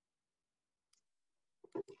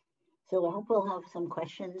 So I hope we'll have some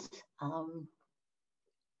questions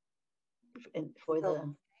for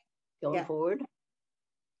the going forward.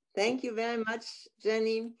 Thank you very much,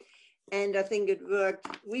 Jenny. And I think it worked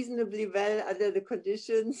reasonably well under the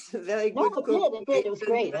conditions. Very good. No, it did. It was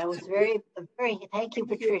great. I was very, thank you,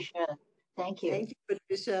 Patricia. Thank you. Thank you,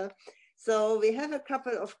 Patricia. So we have a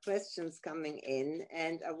couple of questions coming in,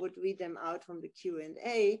 and I would read them out from the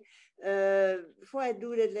Q&A. Before I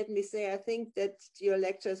do that, let me say, I think that your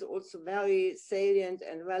lecture is also very salient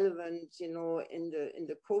and relevant, in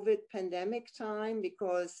the COVID pandemic time,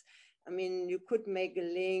 because I mean, you could make a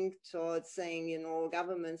link towards saying,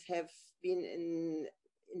 governments have been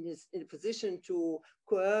in a position to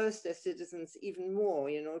coerce their citizens even more,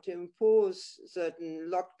 to impose certain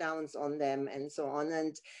lockdowns on them and so on.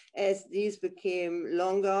 And as these became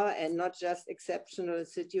longer and not just exceptional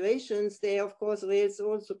situations, they of course raise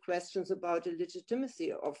also questions about the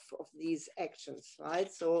legitimacy of these actions,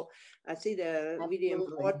 right? So I see there are really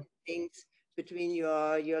important things between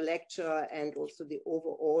your lecture and also the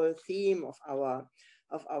overall theme of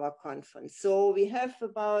our conference. So we have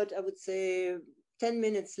about, I would say, 10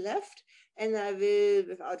 minutes left, and I will,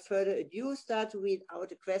 without further ado, start to read out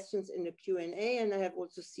the questions in the Q&A. And I have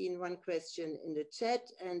also seen one question in the chat,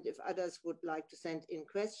 and if others would like to send in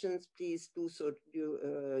questions, please do so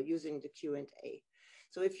using the Q&A.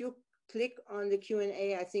 So if you click on the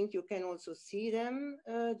Q&A, I think you can also see them,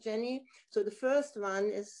 Jenny. So the first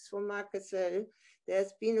one is from Mark Cassell.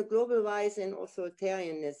 There's been a global rise in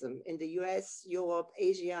authoritarianism in the US, Europe,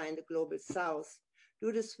 Asia, and the global South.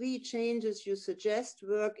 Do the three changes you suggest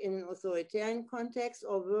work in an authoritarian context,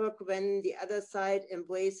 or work when the other side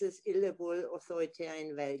embraces illiberal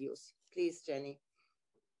authoritarian values? Please, Jenny.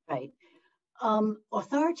 Right.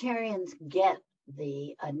 Authoritarians get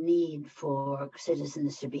the need for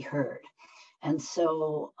citizens to be heard. And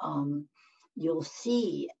so you'll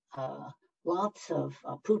see lots of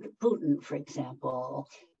Putin, for example,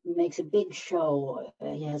 makes a big show.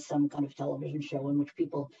 He has some kind of television show in which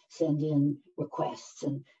people send in requests,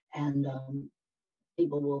 and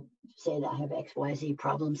people will say that I have XYZ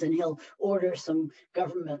problems, and he'll order some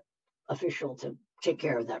government official to take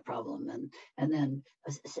care of that problem. And then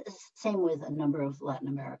same with a number of Latin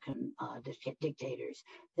American dictators.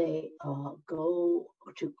 They go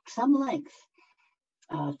to some length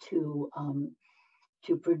to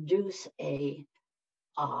produce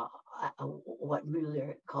what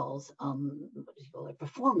Mueller calls a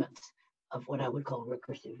performance of what I would call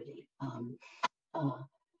recursivity.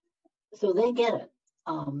 So they get it.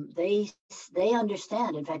 They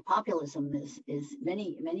understand. In fact, populism is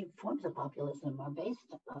many forms of populism are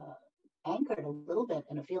based anchored a little bit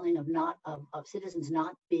in a feeling of citizens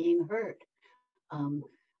not being heard and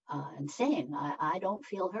saying I don't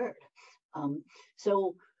feel heard.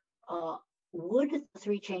 So would the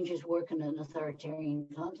three changes work in an authoritarian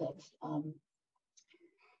context?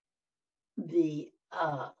 The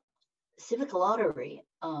civic lottery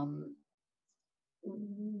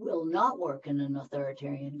will not work in an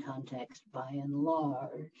authoritarian context by and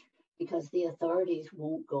large, because the authorities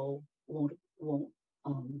won't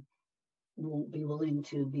be willing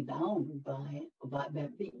to be bound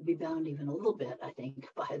be bound even a little bit, I think,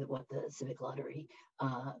 by what the civic lottery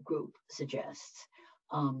group suggests.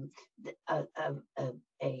 A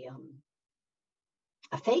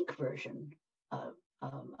fake version,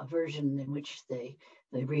 a version in which the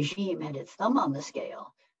regime had its thumb on the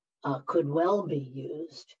scale, could well be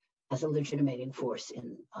used as a legitimating force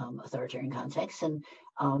in authoritarian contexts. And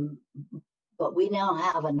but we now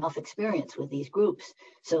have enough experience with these groups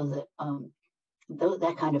so that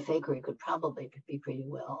that kind of fakery could probably be pretty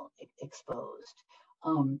well exposed.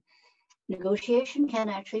 negotiation can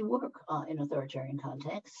actually work in authoritarian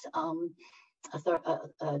contexts.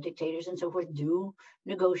 Dictators and so forth do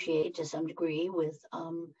negotiate to some degree with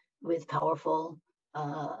powerful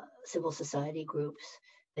civil society groups.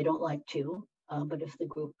 They don't like to, but if the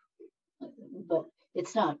group, but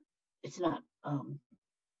it's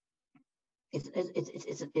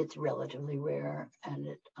relatively rare, and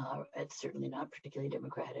it's certainly not particularly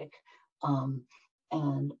democratic, and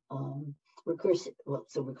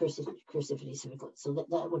recursivity, civic. So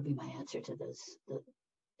that would be my answer to those,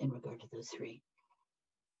 in regard to those three.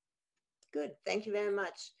 Good, thank you very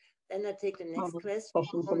much. Then I take the next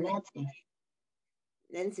question from Nancy.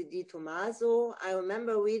 Nancy Di Tommaso. I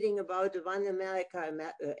remember reading about the One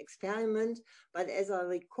America experiment, but as I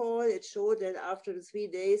recall, it showed that after the 3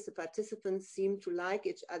 days, the participants seemed to like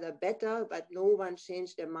each other better, but no one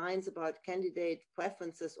changed their minds about candidate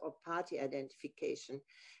preferences or party identification.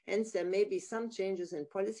 Hence, there may be some changes in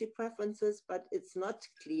policy preferences, but it's not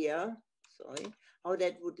clear, how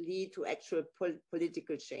that would lead to actual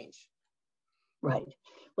political change. Right.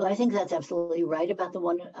 Well, I think that's absolutely right about the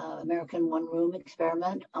American one-room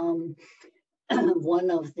experiment. One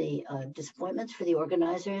of the disappointments for the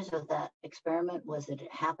organizers of that experiment was that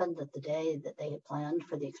it happened that the day that they had planned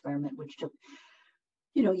for the experiment, which took,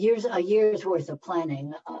 a year's worth of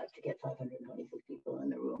planning to get 526 people in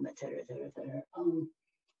the room, et cetera,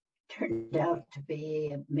 turned out to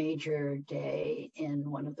be a major day in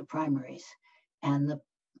one of the primaries. And the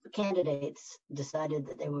candidates decided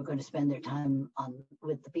that they were going to spend their time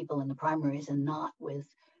with the people in the primaries and not with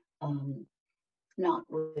the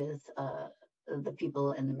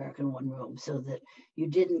people in the American one room, so that you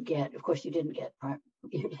didn't get,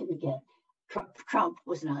 Trump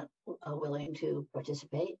was not willing to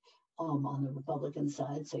participate on the Republican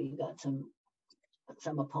side, so you got some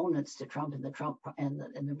opponents to Trump in the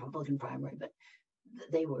Republican primary, but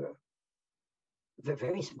they were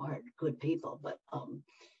very smart, good people, but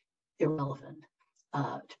irrelevant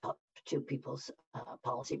to people's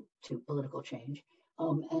policy, to political change.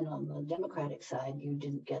 And on the Democratic side, you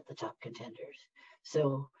didn't get the top contenders.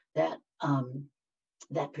 So that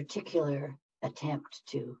particular attempt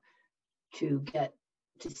to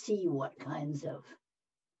see what kinds of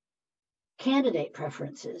candidate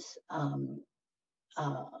preferences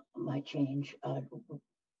might change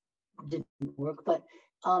didn't work, but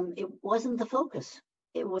it wasn't the focus.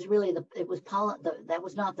 It was really that was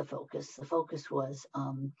not the focus. The focus was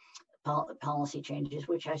policy changes,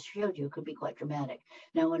 which I showed you could be quite dramatic.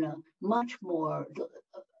 Now, in a much more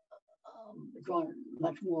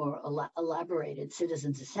elaborated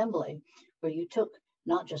citizens' assembly, where you took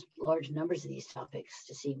not just large numbers of these topics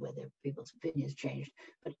to see whether people's opinions changed,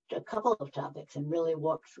 but a couple of topics and really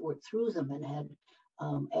worked through them and had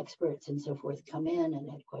experts and so forth come in and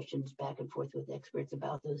had questions back and forth with experts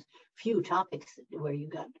about those few topics where you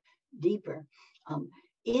got deeper.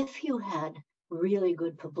 If you had really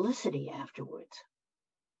good publicity afterwards,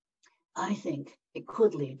 I think it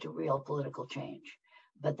could lead to real political change.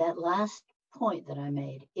 But that last point that I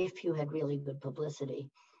made, if you had really good publicity,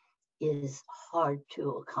 is hard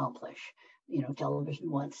to accomplish. Television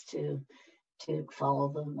wants to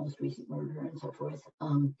follow the most recent murder and so forth.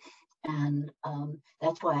 And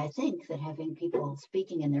that's why I think that having people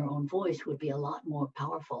speaking in their own voice would be a lot more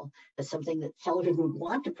powerful as something that television would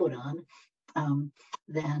want to put on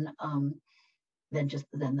than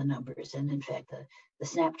the numbers. And in fact, the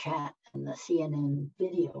Snapchat and the CNN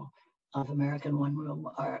video of American One Room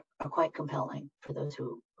are quite compelling for those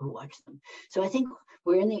who watch them. So I think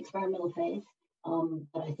we're in the experimental phase,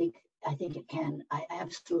 but I think it can. I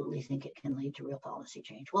absolutely think it can lead to real policy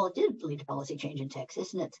change. Well, it did lead to policy change in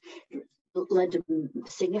Texas, and it's led to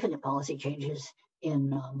significant policy changes in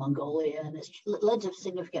Mongolia, and it's led to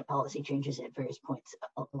significant policy changes at various points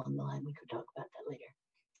along the line. We could talk about that later.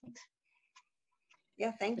 Thanks.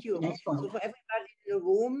 Yeah, thank you. So for everybody in the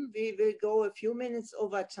room, we will go a few minutes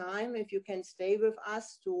over time. If you can stay with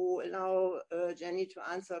us to allow Jenny to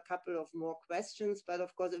answer a couple of more questions. But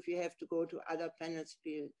of course, if you have to go to other panels,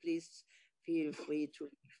 please feel free to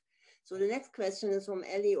leave. So the next question is from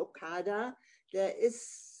Ellie Okada. There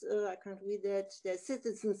is, I can't read that, there's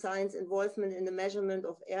citizen science involvement in the measurement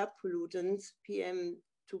of air pollutants, PM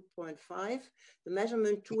 2.5. The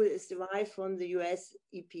measurement tool is derived from the US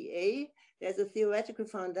EPA. There's a theoretical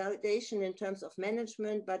foundation in terms of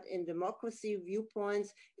management, but in democracy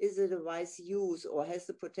viewpoints, is it a wise use, or has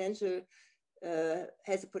the potential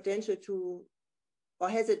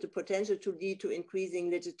to lead to increasing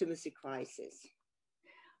legitimacy crisis?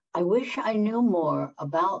 I wish I knew more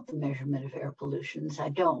about the measurement of air pollutions. I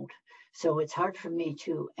don't. So it's hard for me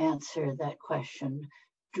to answer that question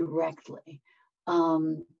directly.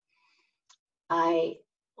 I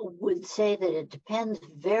would say that it depends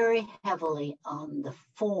very heavily on the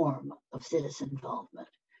form of citizen involvement.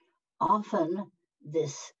 Often the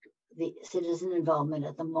citizen involvement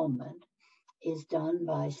at the moment is done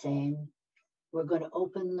by saying, we're going to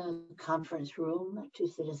open the conference room to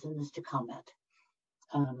citizens to comment,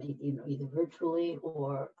 either virtually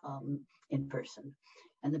or in person.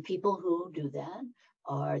 And the people who do that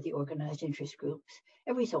are the organized interest groups.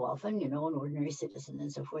 Every so often, an ordinary citizen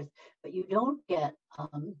and so forth. But you don't get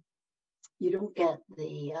the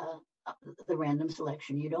random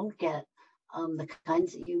selection. You don't get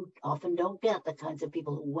you often don't get the kinds of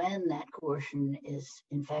people who, when that coercion is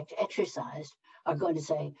in fact exercised, are going to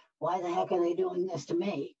say, why the heck are they doing this to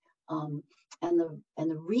me? And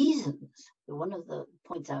the reasons, one of the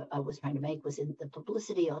points I was trying to make was in the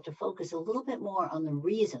publicity ought to focus a little bit more on the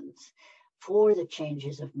reasons for the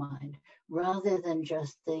changes of mind, rather than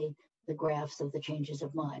just the graphs of the changes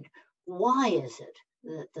of mind. Why is it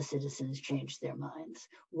that the citizens change their minds?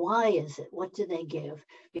 Why is it? What do they give?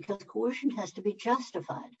 Because coercion has to be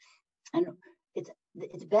justified. And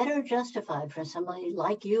it's better justified from somebody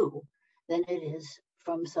like you than it is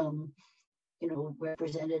from some,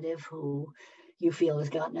 representative who you feel has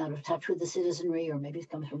gotten out of touch with the citizenry, or maybe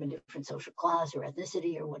comes from a different social class or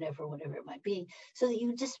ethnicity or whatever it might be, so that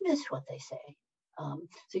you dismiss what they say.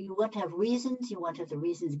 So you want to have reasons, you want to have the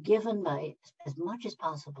reasons given by, as much as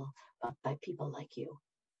possible, by people like you.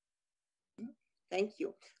 Thank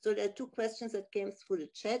you. So there are two questions that came through the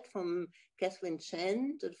chat from Catherine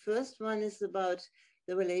Chen. The first one is about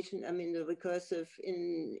the recursive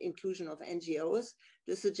inclusion of NGOs.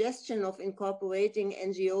 The suggestion of incorporating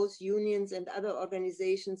NGOs, unions, and other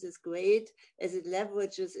organizations is great as it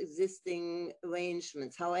leverages existing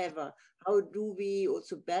arrangements. However, how do we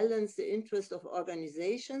also balance the interest of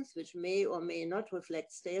organizations, which may or may not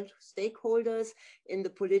reflect stakeholders in the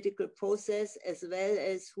political process, as well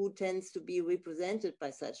as who tends to be represented by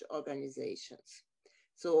such organizations?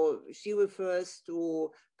 So she refers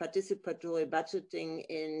to participatory budgeting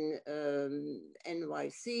in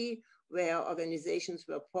NYC, where organizations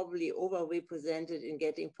were probably overrepresented in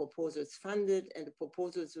getting proposals funded, and the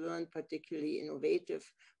proposals weren't particularly innovative,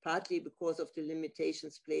 partly because of the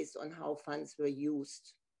limitations placed on how funds were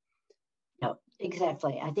used. No,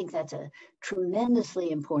 exactly. I think that's a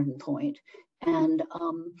tremendously important point, and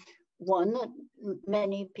one that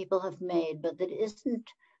many people have made, but that isn't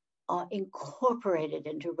incorporated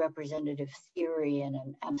into representative theory in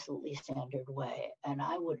an absolutely standard way. And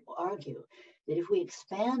I would argue that if we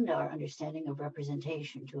expand our understanding of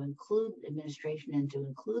representation to include administration and to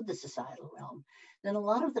include the societal realm, then a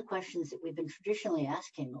lot of the questions that we've been traditionally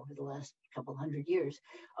asking over the last couple hundred years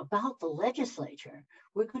about the legislature,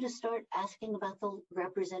 we're going to start asking about the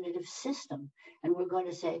representative system. And we're going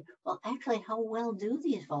to say, well, actually, how well do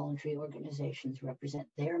these voluntary organizations represent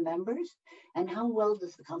their members? And how well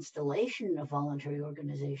does the constellation of voluntary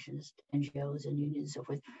organizations, NGOs and unions and so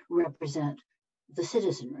forth, represent the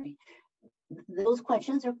citizenry? Those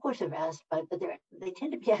questions, of course, are asked by, but they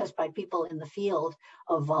tend to be asked by people in the field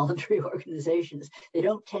of voluntary organizations. They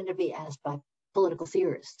don't tend to be asked by political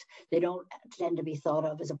theorists. They don't tend to be thought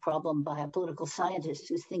of as a problem by a political scientist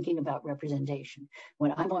who's thinking about representation.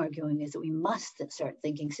 What I'm arguing is that we must start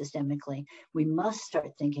thinking systemically. We must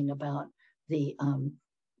start thinking about the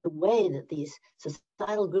way that these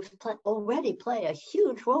societal groups already play a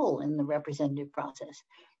huge role in the representative process,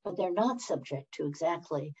 but they're not subject to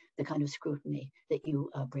exactly the kind of scrutiny that you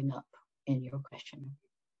bring up in your question.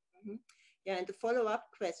 Mm-hmm. Yeah, and the follow-up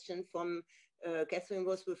question from Catherine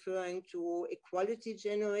was referring to equality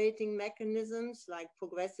generating mechanisms like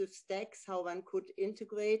progressive stacks, how one could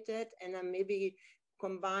integrate that, and then maybe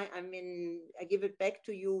combine, I give it back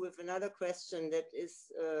to you with another question that is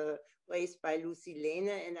raised by Lucy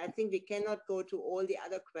Lehne, and I think we cannot go to all the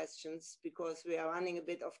other questions because we are running a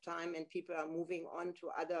bit of time and people are moving on to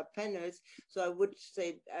other panels. So I would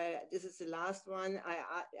say this is the last one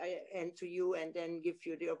I hand to you and then give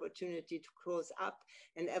you the opportunity to close up,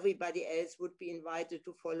 and everybody else would be invited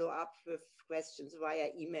to follow up with questions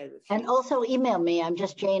via email. And also email me. I'm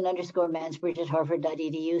just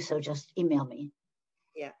jane_mansbridge@harvard.edu, so just email me.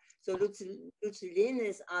 Yeah, so Lucy Lehne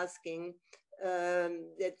is asking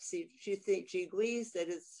that she agrees that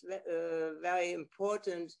it's very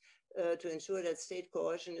important to ensure that state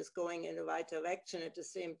coercion is going in the right direction. At the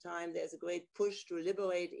same time, there's a great push to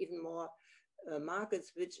liberate even more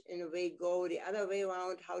markets, which in a way go the other way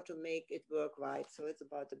around, how to make it work right. So it's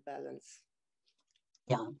about the balance.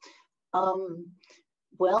 Yeah.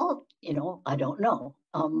 Well, I don't know,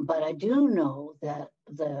 but I do know that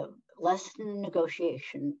the lesson in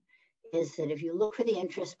negotiation is that if you look for the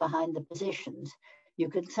interest behind the positions, you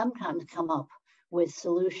could sometimes come up with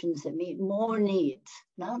solutions that meet more needs,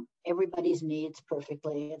 not everybody's needs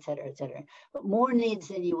perfectly, et cetera, but more needs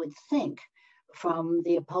than you would think from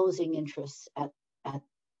the opposing interests at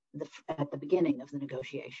the beginning of the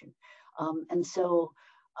negotiation. And so,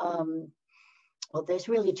 well, there's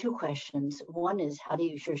really two questions. One is, how do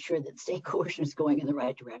you ensure that state coercion is going in the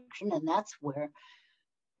right direction? And that's where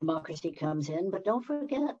democracy comes in. But don't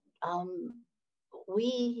forget,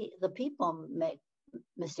 we, the people, make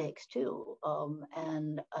mistakes too.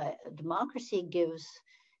 And democracy gives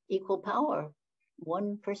equal power,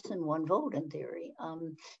 one person, one vote in theory.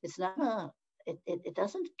 It's not it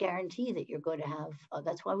doesn't guarantee that you're going to have,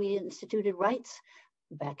 that's why we instituted rights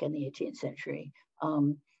back in the 18th century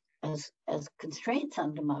as constraints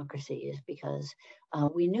on democracy, is because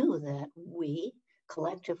we knew that we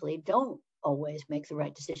collectively don't always make the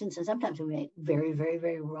right decisions, and sometimes we make very, very,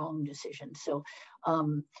 very wrong decisions. So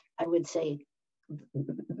I would say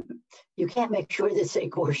you can't make sure that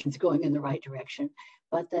state coercion is going in the right direction,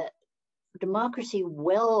 but that democracy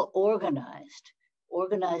well organized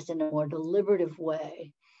in a more deliberative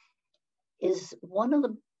way, is one of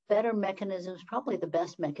the better mechanisms, probably the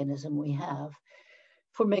best mechanism we have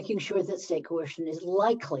for making sure that state coercion is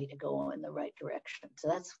likely to go in the right direction. So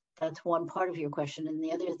that's one part of your question. And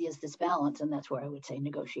the other is this balance. And that's where I would say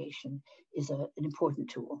negotiation is an important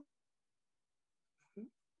tool.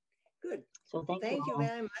 Good. So thank you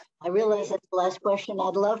very much. I realize that's the last question.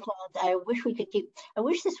 I'd love to, I wish we could keep, I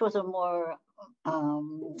wish this was a more,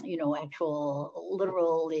 actual,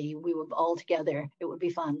 literally, we were all together. It would be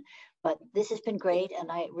fun. But this has been great,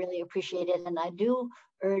 and I really appreciate it. And I do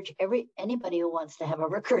urge anybody who wants to have a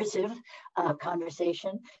recursive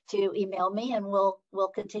conversation to email me, and we'll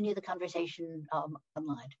continue the conversation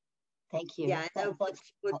online. Thank you. Yeah, I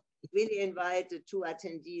would really invite the two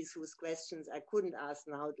attendees whose questions I couldn't ask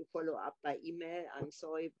now to follow up by email. I'm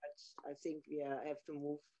sorry, but I think we have to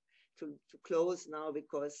move to close now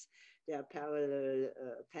because there are parallel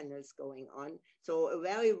panels going on. So a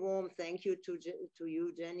very warm thank you to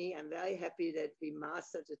you, Jenny. I'm very happy that we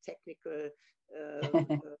mastered the technical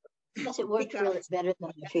yes, it worked really better than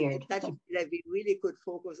I feared. That we really could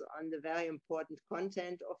focus on the very important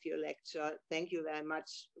content of your lecture. Thank you very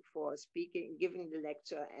much for speaking, giving the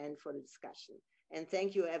lecture, and for the discussion. And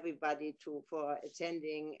thank you everybody for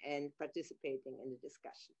attending and participating in the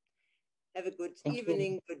discussion. Have a good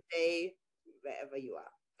evening, good day, wherever you are.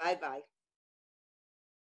 Bye-bye.